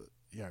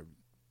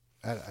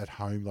 At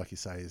home, like you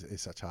say,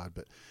 is such hard.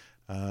 But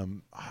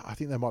I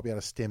think they might be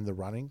able to stem the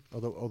running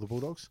of the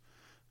Bulldogs,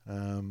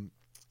 and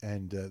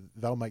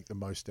they'll make the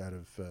most out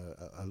of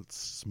a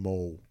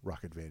small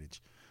ruck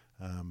advantage.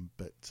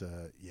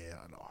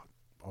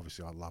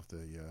 Obviously, I love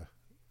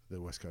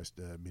the West Coast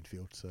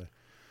midfield. So.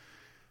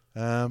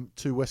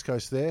 2 West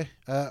Coast there.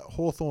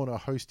 Hawthorn are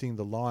hosting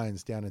the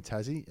Lions down in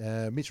Tassie.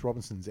 Mitch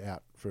Robinson's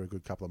out for a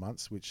good couple of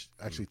months, which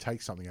actually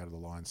takes something out of the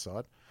Lions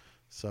side.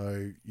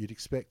 So you'd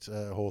expect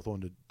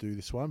Hawthorn to do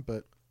this one,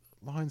 but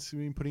Lions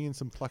have been putting in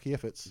some plucky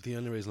efforts. The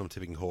only reason I'm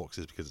tipping Hawks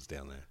is because it's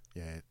down there.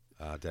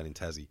 Yeah. Down in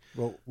Tassie.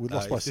 Well, we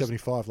lost by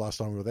 75 last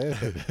time we were there.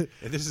 But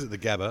if this is at the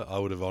Gabba, I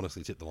would have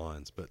honestly tipped the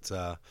Lions. But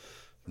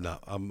no,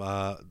 I'm...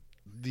 I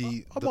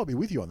might be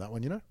with you on that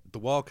one, The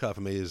wild card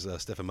for me is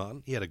Stephen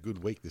Martin. He had a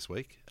good week this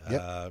week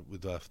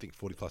with, I think,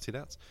 40-plus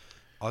hit-outs.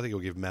 I think he'll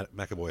give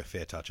McAvoy a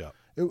fair touch-up.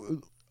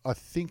 I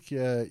think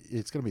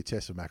it's going to be a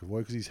test for McAvoy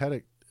because he's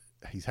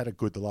had a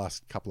good the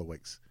last couple of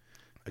weeks.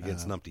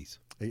 Against numpties.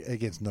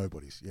 Against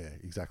nobodies, yeah,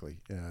 exactly.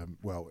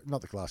 Well,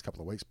 not the last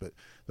couple of weeks, but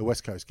the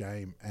West Coast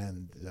game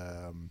and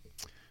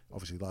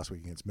obviously last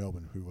week against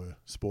Melbourne, who were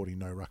sporting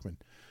no ruckman.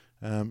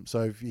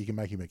 So if you can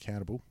make him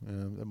accountable,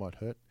 that might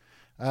hurt.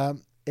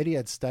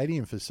 Etihad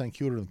Stadium for St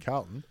Kilda and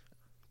Carlton.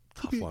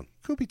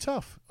 Could be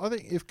tough. I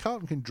think if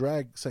Carlton can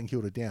drag St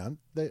Kilda down,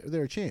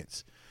 they're a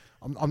chance.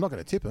 I'm not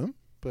going to tip them,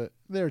 but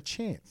they're a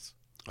chance.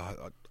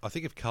 I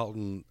think if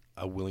Carlton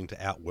are willing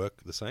to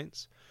outwork the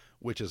Saints,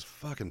 which is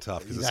fucking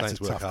tough because the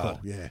Saints work hard. Call.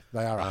 Yeah,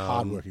 they are a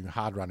hard-working,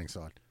 hard-running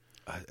side.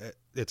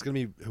 It's going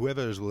to be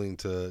whoever is willing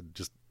to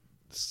just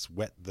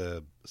sweat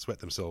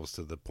themselves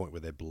to the point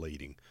where they're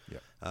bleeding.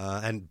 Yep.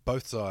 And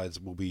both sides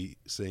will be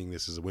seeing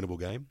this as a winnable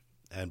game.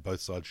 and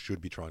both sides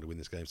should be trying to win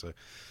this game. So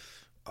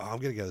I'm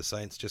going to go the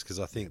Saints just because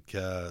I think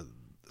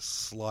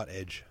slight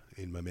edge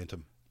in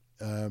momentum.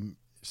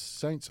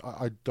 Saints,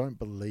 I don't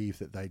believe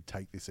that they'd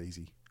take this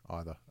easy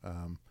either.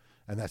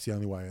 And that's the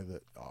only way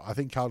that I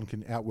think Carlton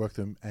can outwork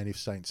them, and if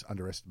Saints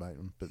underestimate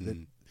them, but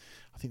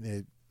I think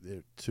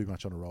they're too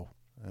much on a roll,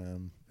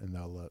 and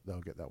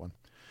they'll get that one.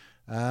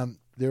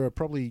 There are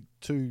probably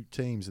two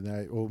teams,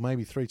 or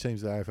maybe three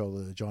teams in the AFL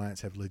that the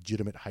Giants have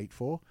legitimate hate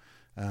for,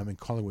 and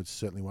Collingwood's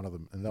certainly one of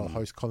them. And they'll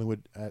host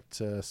Collingwood at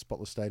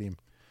Spotless Stadium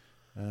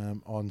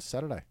on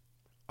Saturday.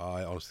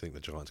 I honestly think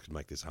the Giants could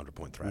make this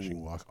 100-point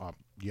thrashing. Ooh,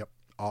 yep.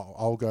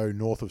 I'll go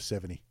north of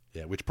 70.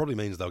 Yeah, which probably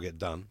means they'll get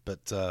done.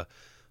 But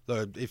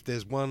though, if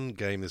there's one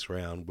game this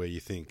round where you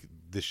think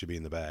this should be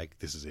in the bag,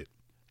 this is it.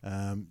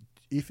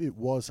 If it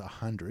was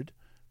 100,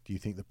 do you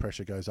think the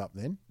pressure goes up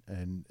then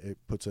and it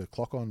puts a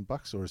clock on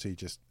Bucks, or is he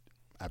just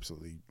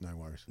absolutely no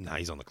worries? No,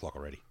 he's on the clock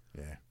already.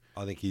 Yeah.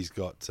 I think he's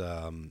got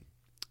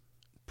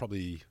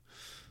probably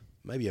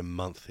maybe a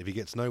month. If he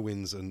gets no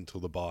wins until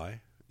the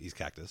bye, he's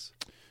cactus.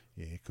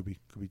 Yeah, it could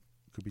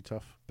be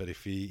tough. But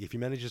if he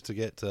manages to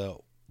get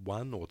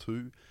one or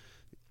two,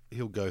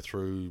 he'll go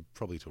through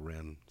probably till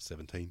round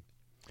 17.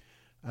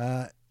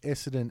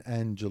 Essendon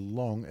and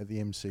Geelong at the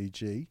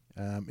MCG.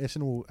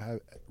 Essendon will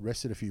have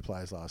rested a few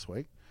players last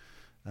week.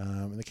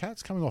 And the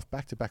Cats coming off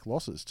back-to-back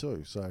losses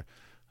too. So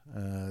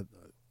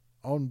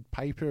on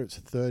paper, it's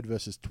 3rd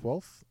versus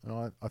 12th.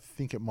 And I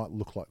think it might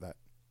look like that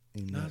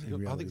in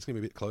reality. I think it's going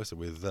to be a bit closer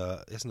with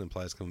Essendon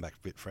players coming back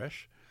a bit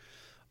fresh.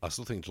 I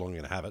still think Geelong are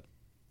going to have it.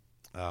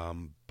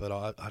 But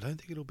I don't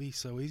think it'll be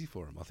so easy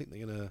for them. I think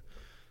they're going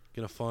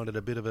to find it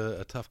a bit of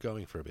a tough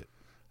going for a bit.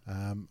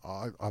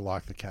 I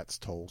like the Cats'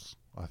 tools.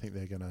 I think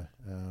they're going to...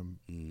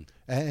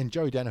 And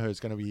Joey Danaher is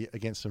going to be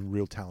against some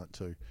real talent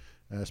too,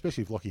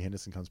 especially if Lockie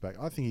Henderson comes back.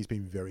 I think he's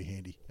been very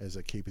handy as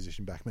a key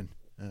position backman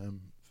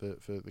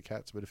for the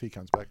Cats, but if he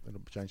comes back,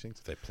 that'll change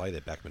things. They play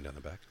their backman down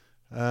the back.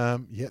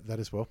 Yeah, that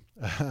as well.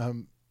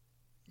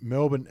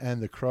 Melbourne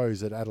and the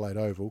Crows at Adelaide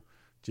Oval.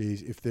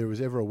 Geez, if there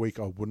was ever a week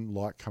I wouldn't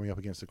like coming up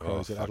against the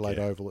Crows at Adelaide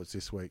Oval, it's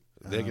this week.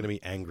 They're going to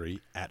be angry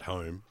at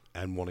home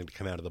and wanting to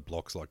come out of the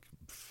blocks like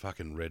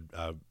fucking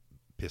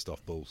pissed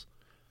off bulls.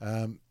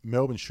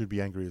 Melbourne should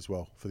be angry as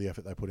well for the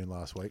effort they put in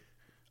last week.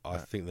 I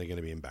think they're going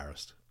to be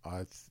embarrassed.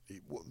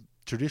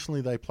 Traditionally,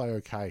 they play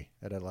okay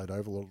at Adelaide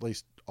Oval, or at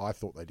least I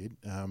thought they did.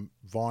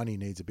 Viney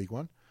needs a big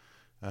one,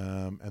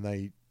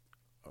 and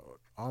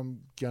I'm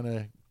going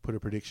to put a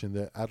prediction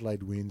that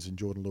Adelaide wins and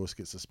Jordan Lewis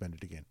gets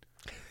suspended again.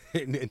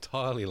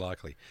 Entirely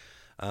likely.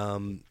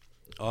 I'm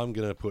going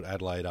to put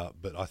Adelaide up,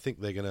 but I think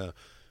they're going to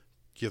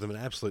give them an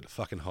absolute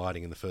fucking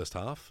hiding in the first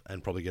half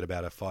and probably get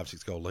about a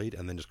 5-6 goal lead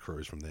and then just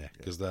cruise from there.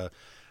 Because the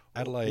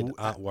Adelaide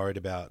aren't worried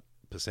about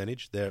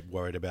percentage. They're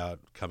worried about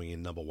coming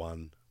in number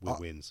one with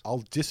wins.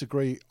 I'll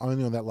disagree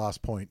only on that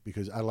last point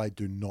because Adelaide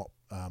do not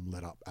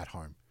let up at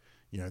home.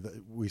 You know,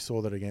 we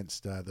saw that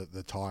against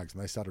the Tigers,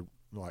 and they started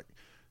like...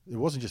 It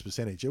wasn't just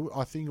percentage.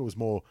 I think it was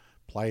more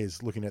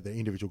players looking at their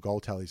individual goal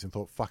tallies and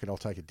thought, fuck it, I'll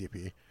take a dip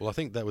here. Well, I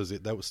think that was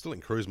it. They were still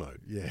in cruise mode.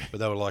 Yeah. But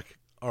they were like,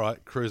 all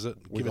right, cruise it,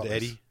 give it to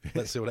Eddie.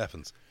 Let's see what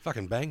happens.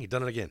 Fucking bang, he's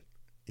done it again.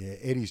 Yeah,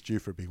 Eddie's due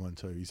for a big one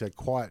too. He's had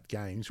quiet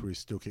games where he's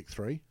still kicked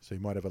 3, so he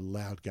might have a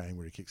loud game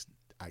where he kicks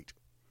 8.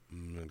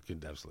 It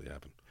could absolutely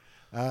happen.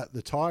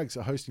 The Tigers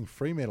are hosting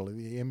Fremantle at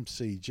the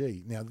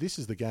MCG. Now, this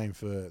is the game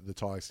for the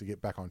Tigers to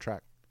get back on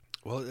track.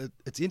 Well,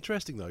 it's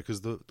interesting, though, because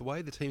the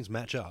way the teams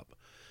match up,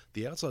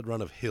 the outside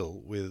run of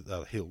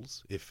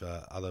Hills, if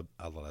other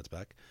lads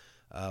back,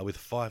 with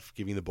Fife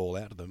giving the ball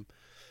out to them,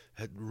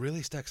 it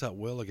really stacks up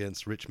well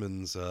against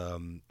Richmond's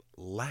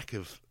lack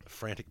of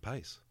frantic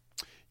pace.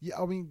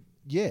 Yeah, I mean,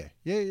 yeah,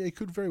 it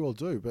could very well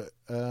do, but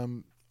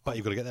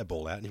you've got to get that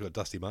ball out, and you've got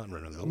Dusty Martin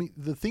running around the middle. I mean,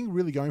 the thing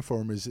really going for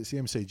them is it's the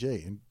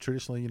MCG, and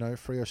traditionally,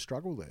 Freo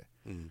struggle there.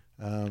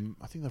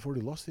 I think they've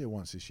already lost there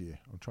once this year.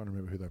 I'm trying to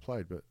remember who they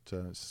played, but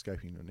it's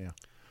escaping me now.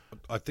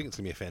 I think it's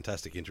going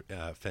to be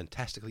a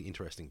fantastically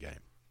interesting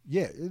game.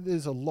 Yeah,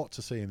 there's a lot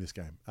to see in this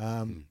game.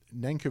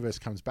 Nankervis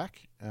comes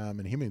back,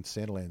 and him in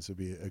Sandilands will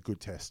be a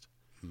good test.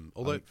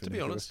 Although, to be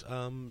honest,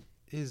 was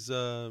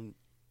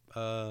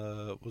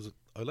it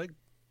Oleg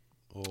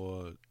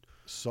or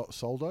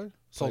Soldo?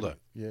 Soldo.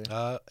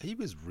 Yeah, he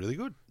was really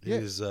good. Yeah,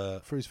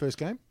 for his first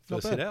game,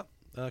 first hit out.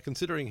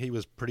 Considering he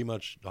was pretty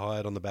much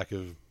hired on the back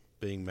of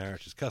being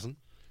Marich's cousin,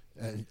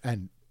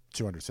 and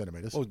 200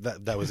 centimetres. Oh,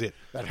 that was it.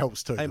 That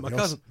helps too. Hey,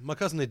 my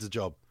cousin needs a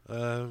job.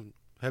 How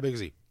big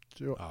is he?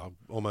 Sure.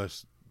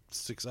 Almost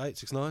 6'8",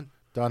 6'9".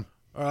 Done.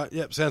 All right,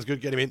 yep, sounds good.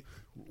 Get him in.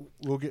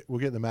 We'll get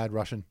the mad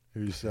Russian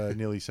who's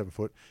nearly 7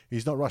 foot.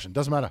 He's not Russian.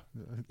 Doesn't matter.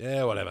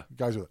 Yeah, whatever.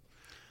 Goes with it.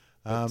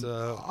 I'm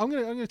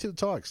gonna tip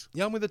the Tigers.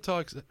 Yeah, I'm with the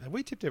Tigers. Have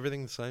we tipped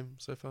everything the same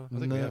so far? I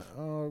think we have.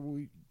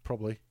 We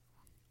probably.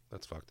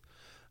 That's fucked.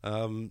 Well,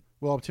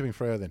 I'm tipping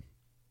Freo then.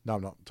 No,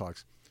 I'm not.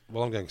 Tigers.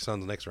 Well, I'm going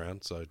Suns next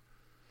round, so...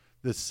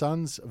 The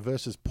Suns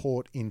versus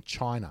Port in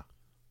China.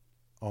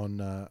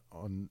 No,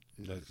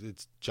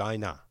 it's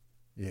China.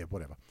 Yeah,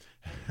 whatever.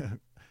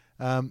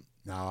 No,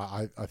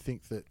 I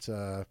think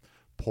that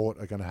Port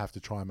are going to have to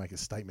try and make a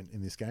statement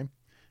in this game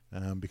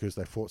because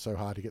they fought so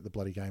hard to get the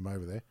bloody game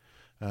over there.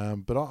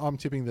 But I'm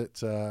tipping that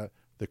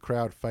the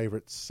crowd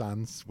favourite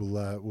Suns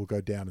will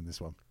go down in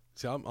this one.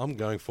 See, I'm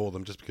going for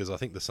them just because I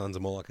think the Suns are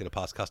more likely to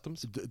pass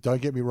customs.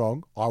 Don't get me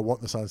wrong. I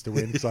want the Suns to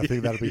win because I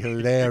think that'll be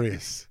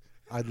hilarious.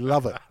 I'd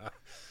love it.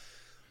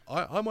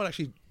 I might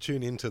actually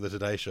tune into the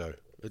Today Show.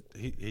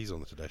 He's on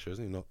the Today Show,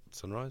 isn't he? Not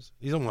Sunrise?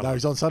 He's on one. No,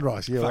 he's on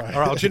Sunrise. Yeah, Fuck. right.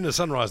 All right, I'll tune into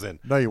Sunrise then.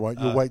 No, you won't.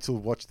 You'll wait till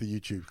watch the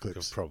YouTube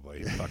clips.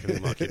 Probably. Fucking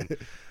am I kidding?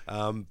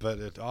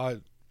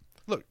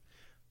 Look,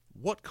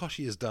 what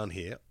Koshi has done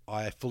here,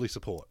 I fully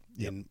support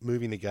in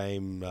moving the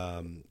game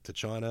to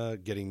China,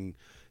 getting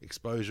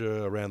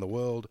exposure around the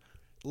world.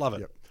 Love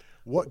it. Yep.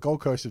 What Gold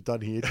Coast have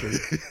done here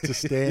to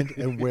stand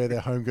and wear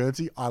their home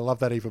Guernsey, I love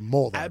that even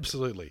more.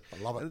 Absolutely.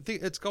 I love it. I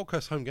think it's Gold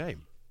Coast home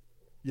game.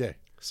 Yeah.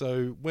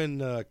 So when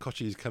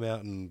Kochi's come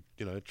out and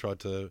tried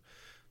to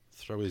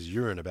throw his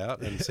urine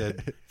about and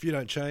said, if you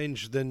don't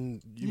change,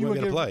 then you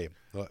won't going to play.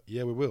 Like,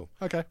 yeah, we will.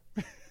 Okay.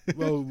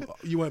 Well,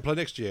 you won't play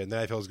next year. And the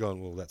AFL's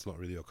gone, well, that's not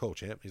really your call,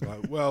 champ. He's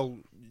like, well,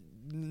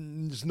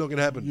 it's not going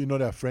to happen. You're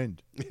not our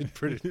friend.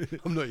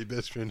 I'm not your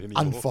best friend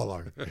anymore.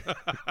 Unfollow.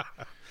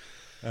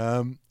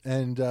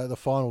 And the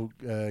final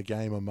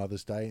game on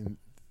Mother's Day, and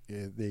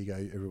there you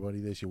go, everybody.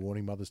 There's your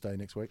warning. Mother's Day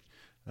next week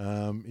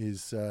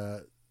is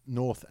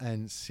North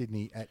and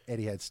Sydney at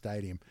Etihad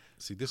Stadium.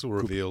 See, this will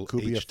reveal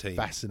could each be a team.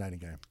 Fascinating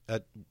game.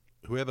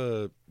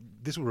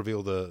 This will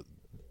reveal the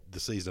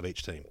season of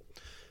each team,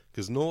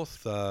 because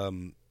North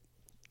coming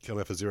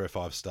off a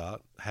 0-5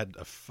 start had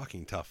a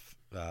fucking tough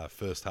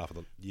first half of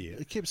the year.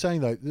 I keep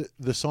saying though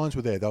the signs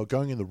were there. They were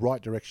going in the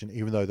right direction,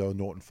 even though they were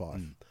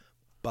 0-5.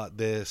 But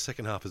their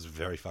second half is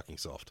very fucking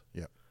soft.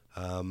 Yeah.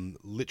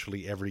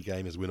 Literally every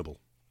game is winnable,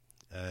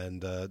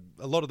 and a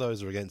lot of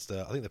those are against.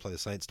 I think they play the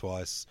Saints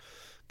twice,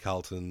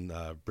 Carlton,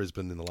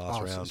 Brisbane in the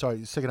last round.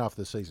 Sorry, second half of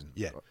the season.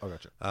 Yeah, I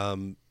gotcha.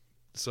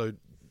 So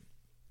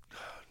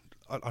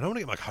I don't want to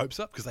get my hopes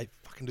up because they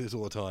fucking do this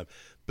all the time.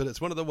 But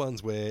it's one of the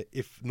ones where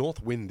if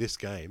North win this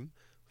game,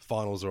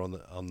 finals are on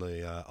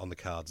the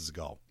cards as a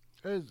goal.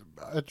 At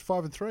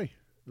 5-3,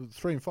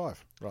 3-5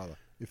 rather,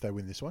 if they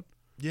win this one.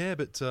 Yeah,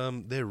 but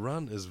their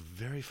run is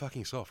very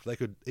fucking soft. They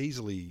could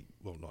easily,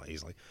 well, not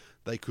easily,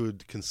 they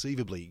could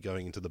conceivably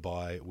going into the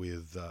bye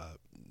with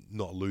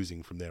not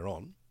losing from there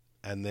on,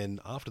 and then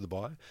after the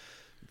bye,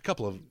 a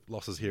couple of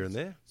losses here and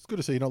there. It's good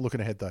to see you're not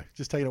looking ahead though.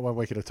 Just taking it 1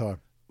 week at a time.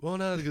 Well,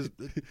 no, because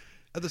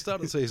at the start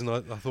of the season,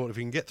 I thought if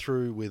we can get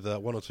through with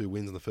 1 or 2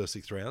 wins in the first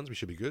 6 rounds, we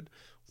should be good.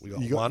 We got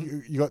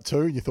one. You got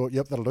 2, and you thought,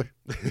 yep, that'll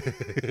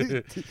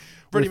do.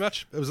 Pretty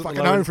much. It was at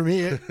fucking home from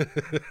here.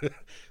 It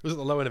was at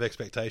the low end of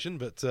expectation,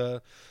 but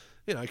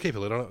keep a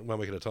lid on it 1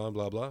 week at a time.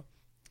 Blah blah.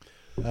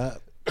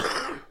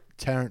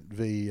 Tarrant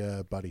v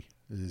Buddy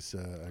is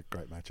a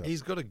great matchup.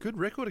 He's got a good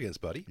record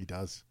against Buddy. He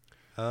does.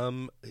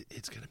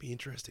 It's going to be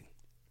interesting.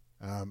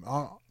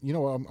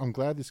 I'm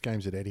glad this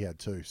game's at Etihad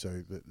too, so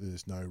that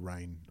there's no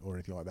rain or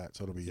anything like that.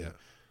 So it'll be,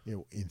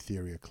 in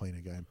theory, a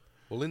cleaner game.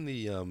 Well,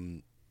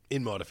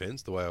 in my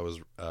defence, the way I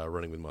was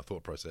running with my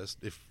thought process,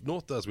 if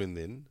North does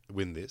win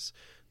this,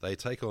 they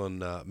take on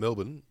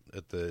Melbourne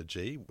at the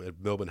G.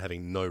 Melbourne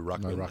having no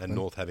ruckman and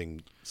North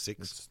having 6.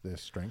 That's their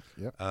strength.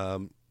 Yeah.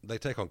 They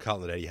take on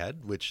Carlton at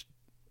Etihad, which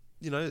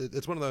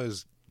it's one of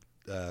those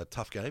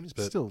tough games,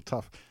 but still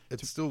tough.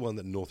 It's still one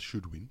that North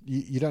should win.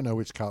 You don't know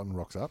which Carlton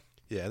rocks up.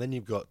 Yeah, and then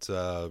you've got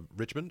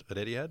Richmond at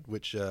Etihad,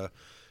 which,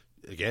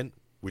 again,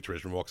 which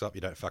Richmond walks up,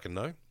 you don't fucking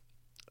know.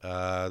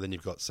 Then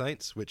you've got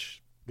Saints,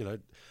 which,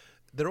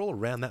 they're all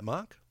around that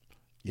mark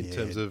in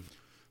terms of,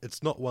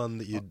 it's not one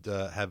that you'd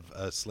have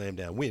a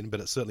slam-down win, but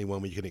it's certainly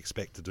one where you can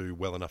expect to do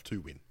well enough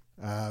to win.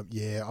 I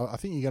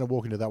think you're going to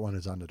walk into that one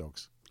as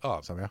underdogs. Oh,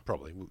 somehow.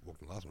 Probably. We'll walk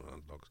in the last one as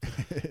underdogs.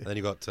 And then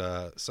you've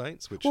got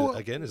Saints, which,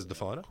 again, is a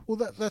definer. Well,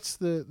 that's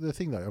the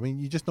thing, though. I mean,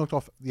 you just knocked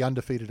off the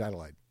undefeated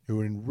Adelaide,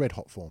 who are in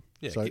red-hot form.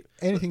 Yeah, so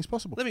anything's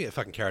possible. Let me get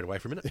fucking carried away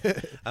for a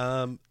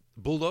minute.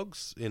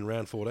 Bulldogs in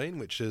round 14,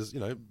 which is,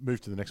 move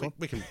to the next one.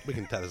 We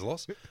can tap as a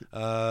loss.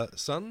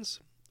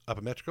 Suns up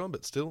at Metricon,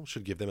 but still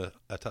should give them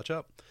a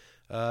touch-up.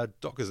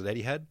 Dockers at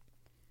Etihad,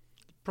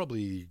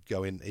 probably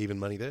go in even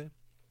money there.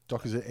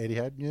 Dockers at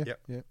Etihad, yeah. Yep.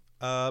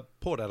 Yeah.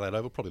 Port Adelaide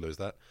Oval, probably lose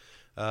that.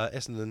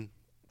 Essendon,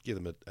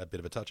 give them a bit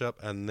of a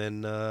touch-up. And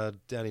then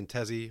down in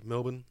Tassie,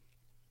 Melbourne.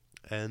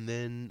 And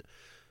then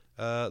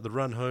the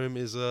run home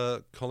is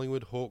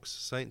Collingwood, Hawks,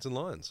 Saints and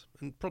Lions.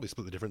 And probably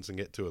split the difference and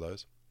get 2 of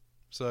those.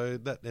 So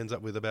that ends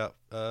up with about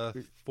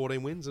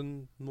 14 wins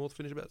and North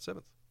finish about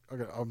 7th.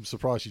 Okay, I'm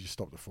surprised you just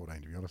stopped at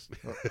 14, to be honest.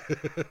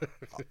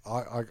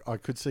 I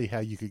could see how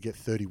you could get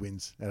 30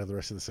 wins out of the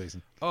rest of the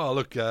season. Oh,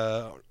 look,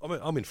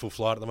 I'm in full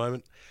flight at the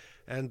moment.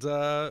 And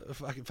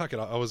fuck it,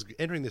 I was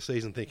entering this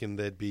season thinking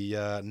there'd be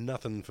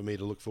nothing for me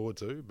to look forward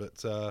to.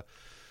 But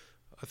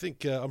I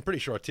think I'm pretty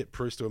sure I tipped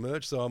Proust to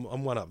emerge, so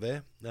I'm one up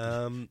there.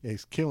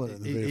 He's killing it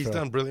in the VFL. He's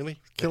done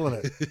brilliantly.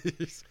 Killing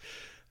it.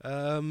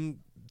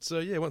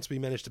 So, once we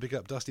manage to pick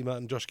up Dusty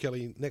Martin, Josh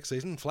Kelly next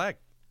season, flag.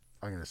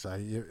 I'm going to say,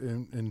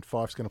 and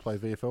Fife's going to play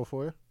VFL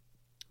for you?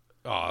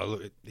 Oh,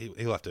 look,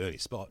 he'll have to earn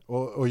his spot.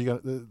 Or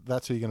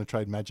that's who you're going to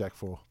trade Majak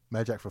for.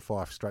 Majak for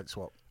Fife, straight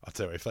swap. I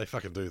tell you, if they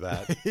fucking do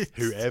that,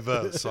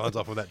 whoever signs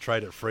off on that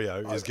trade at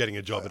Freo is getting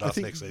a job at us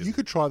next season. You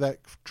could try that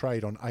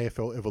trade on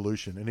AFL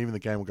Evolution, and even the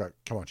game will go,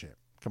 come on, champ.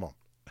 Come on.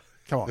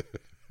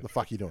 The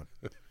fuck are you doing?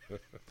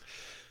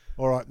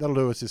 All right, that'll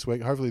do us this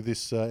week. Hopefully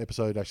this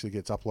episode actually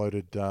gets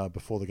uploaded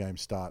before the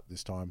games start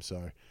this time.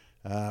 So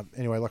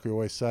anyway, like we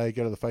always say,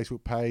 go to the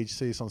Facebook page,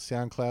 see us on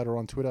SoundCloud or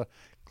on Twitter,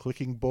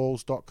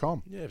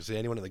 clickingballs.com. Yeah, if you see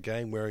anyone at the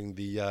game wearing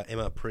the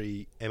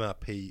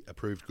MRP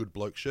approved good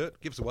bloke shirt,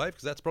 give us a wave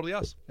because that's probably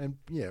us. And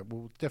yeah,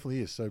 well, it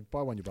definitely is. So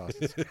buy one, you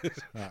bastards.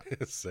 All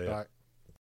right. See ya. All right.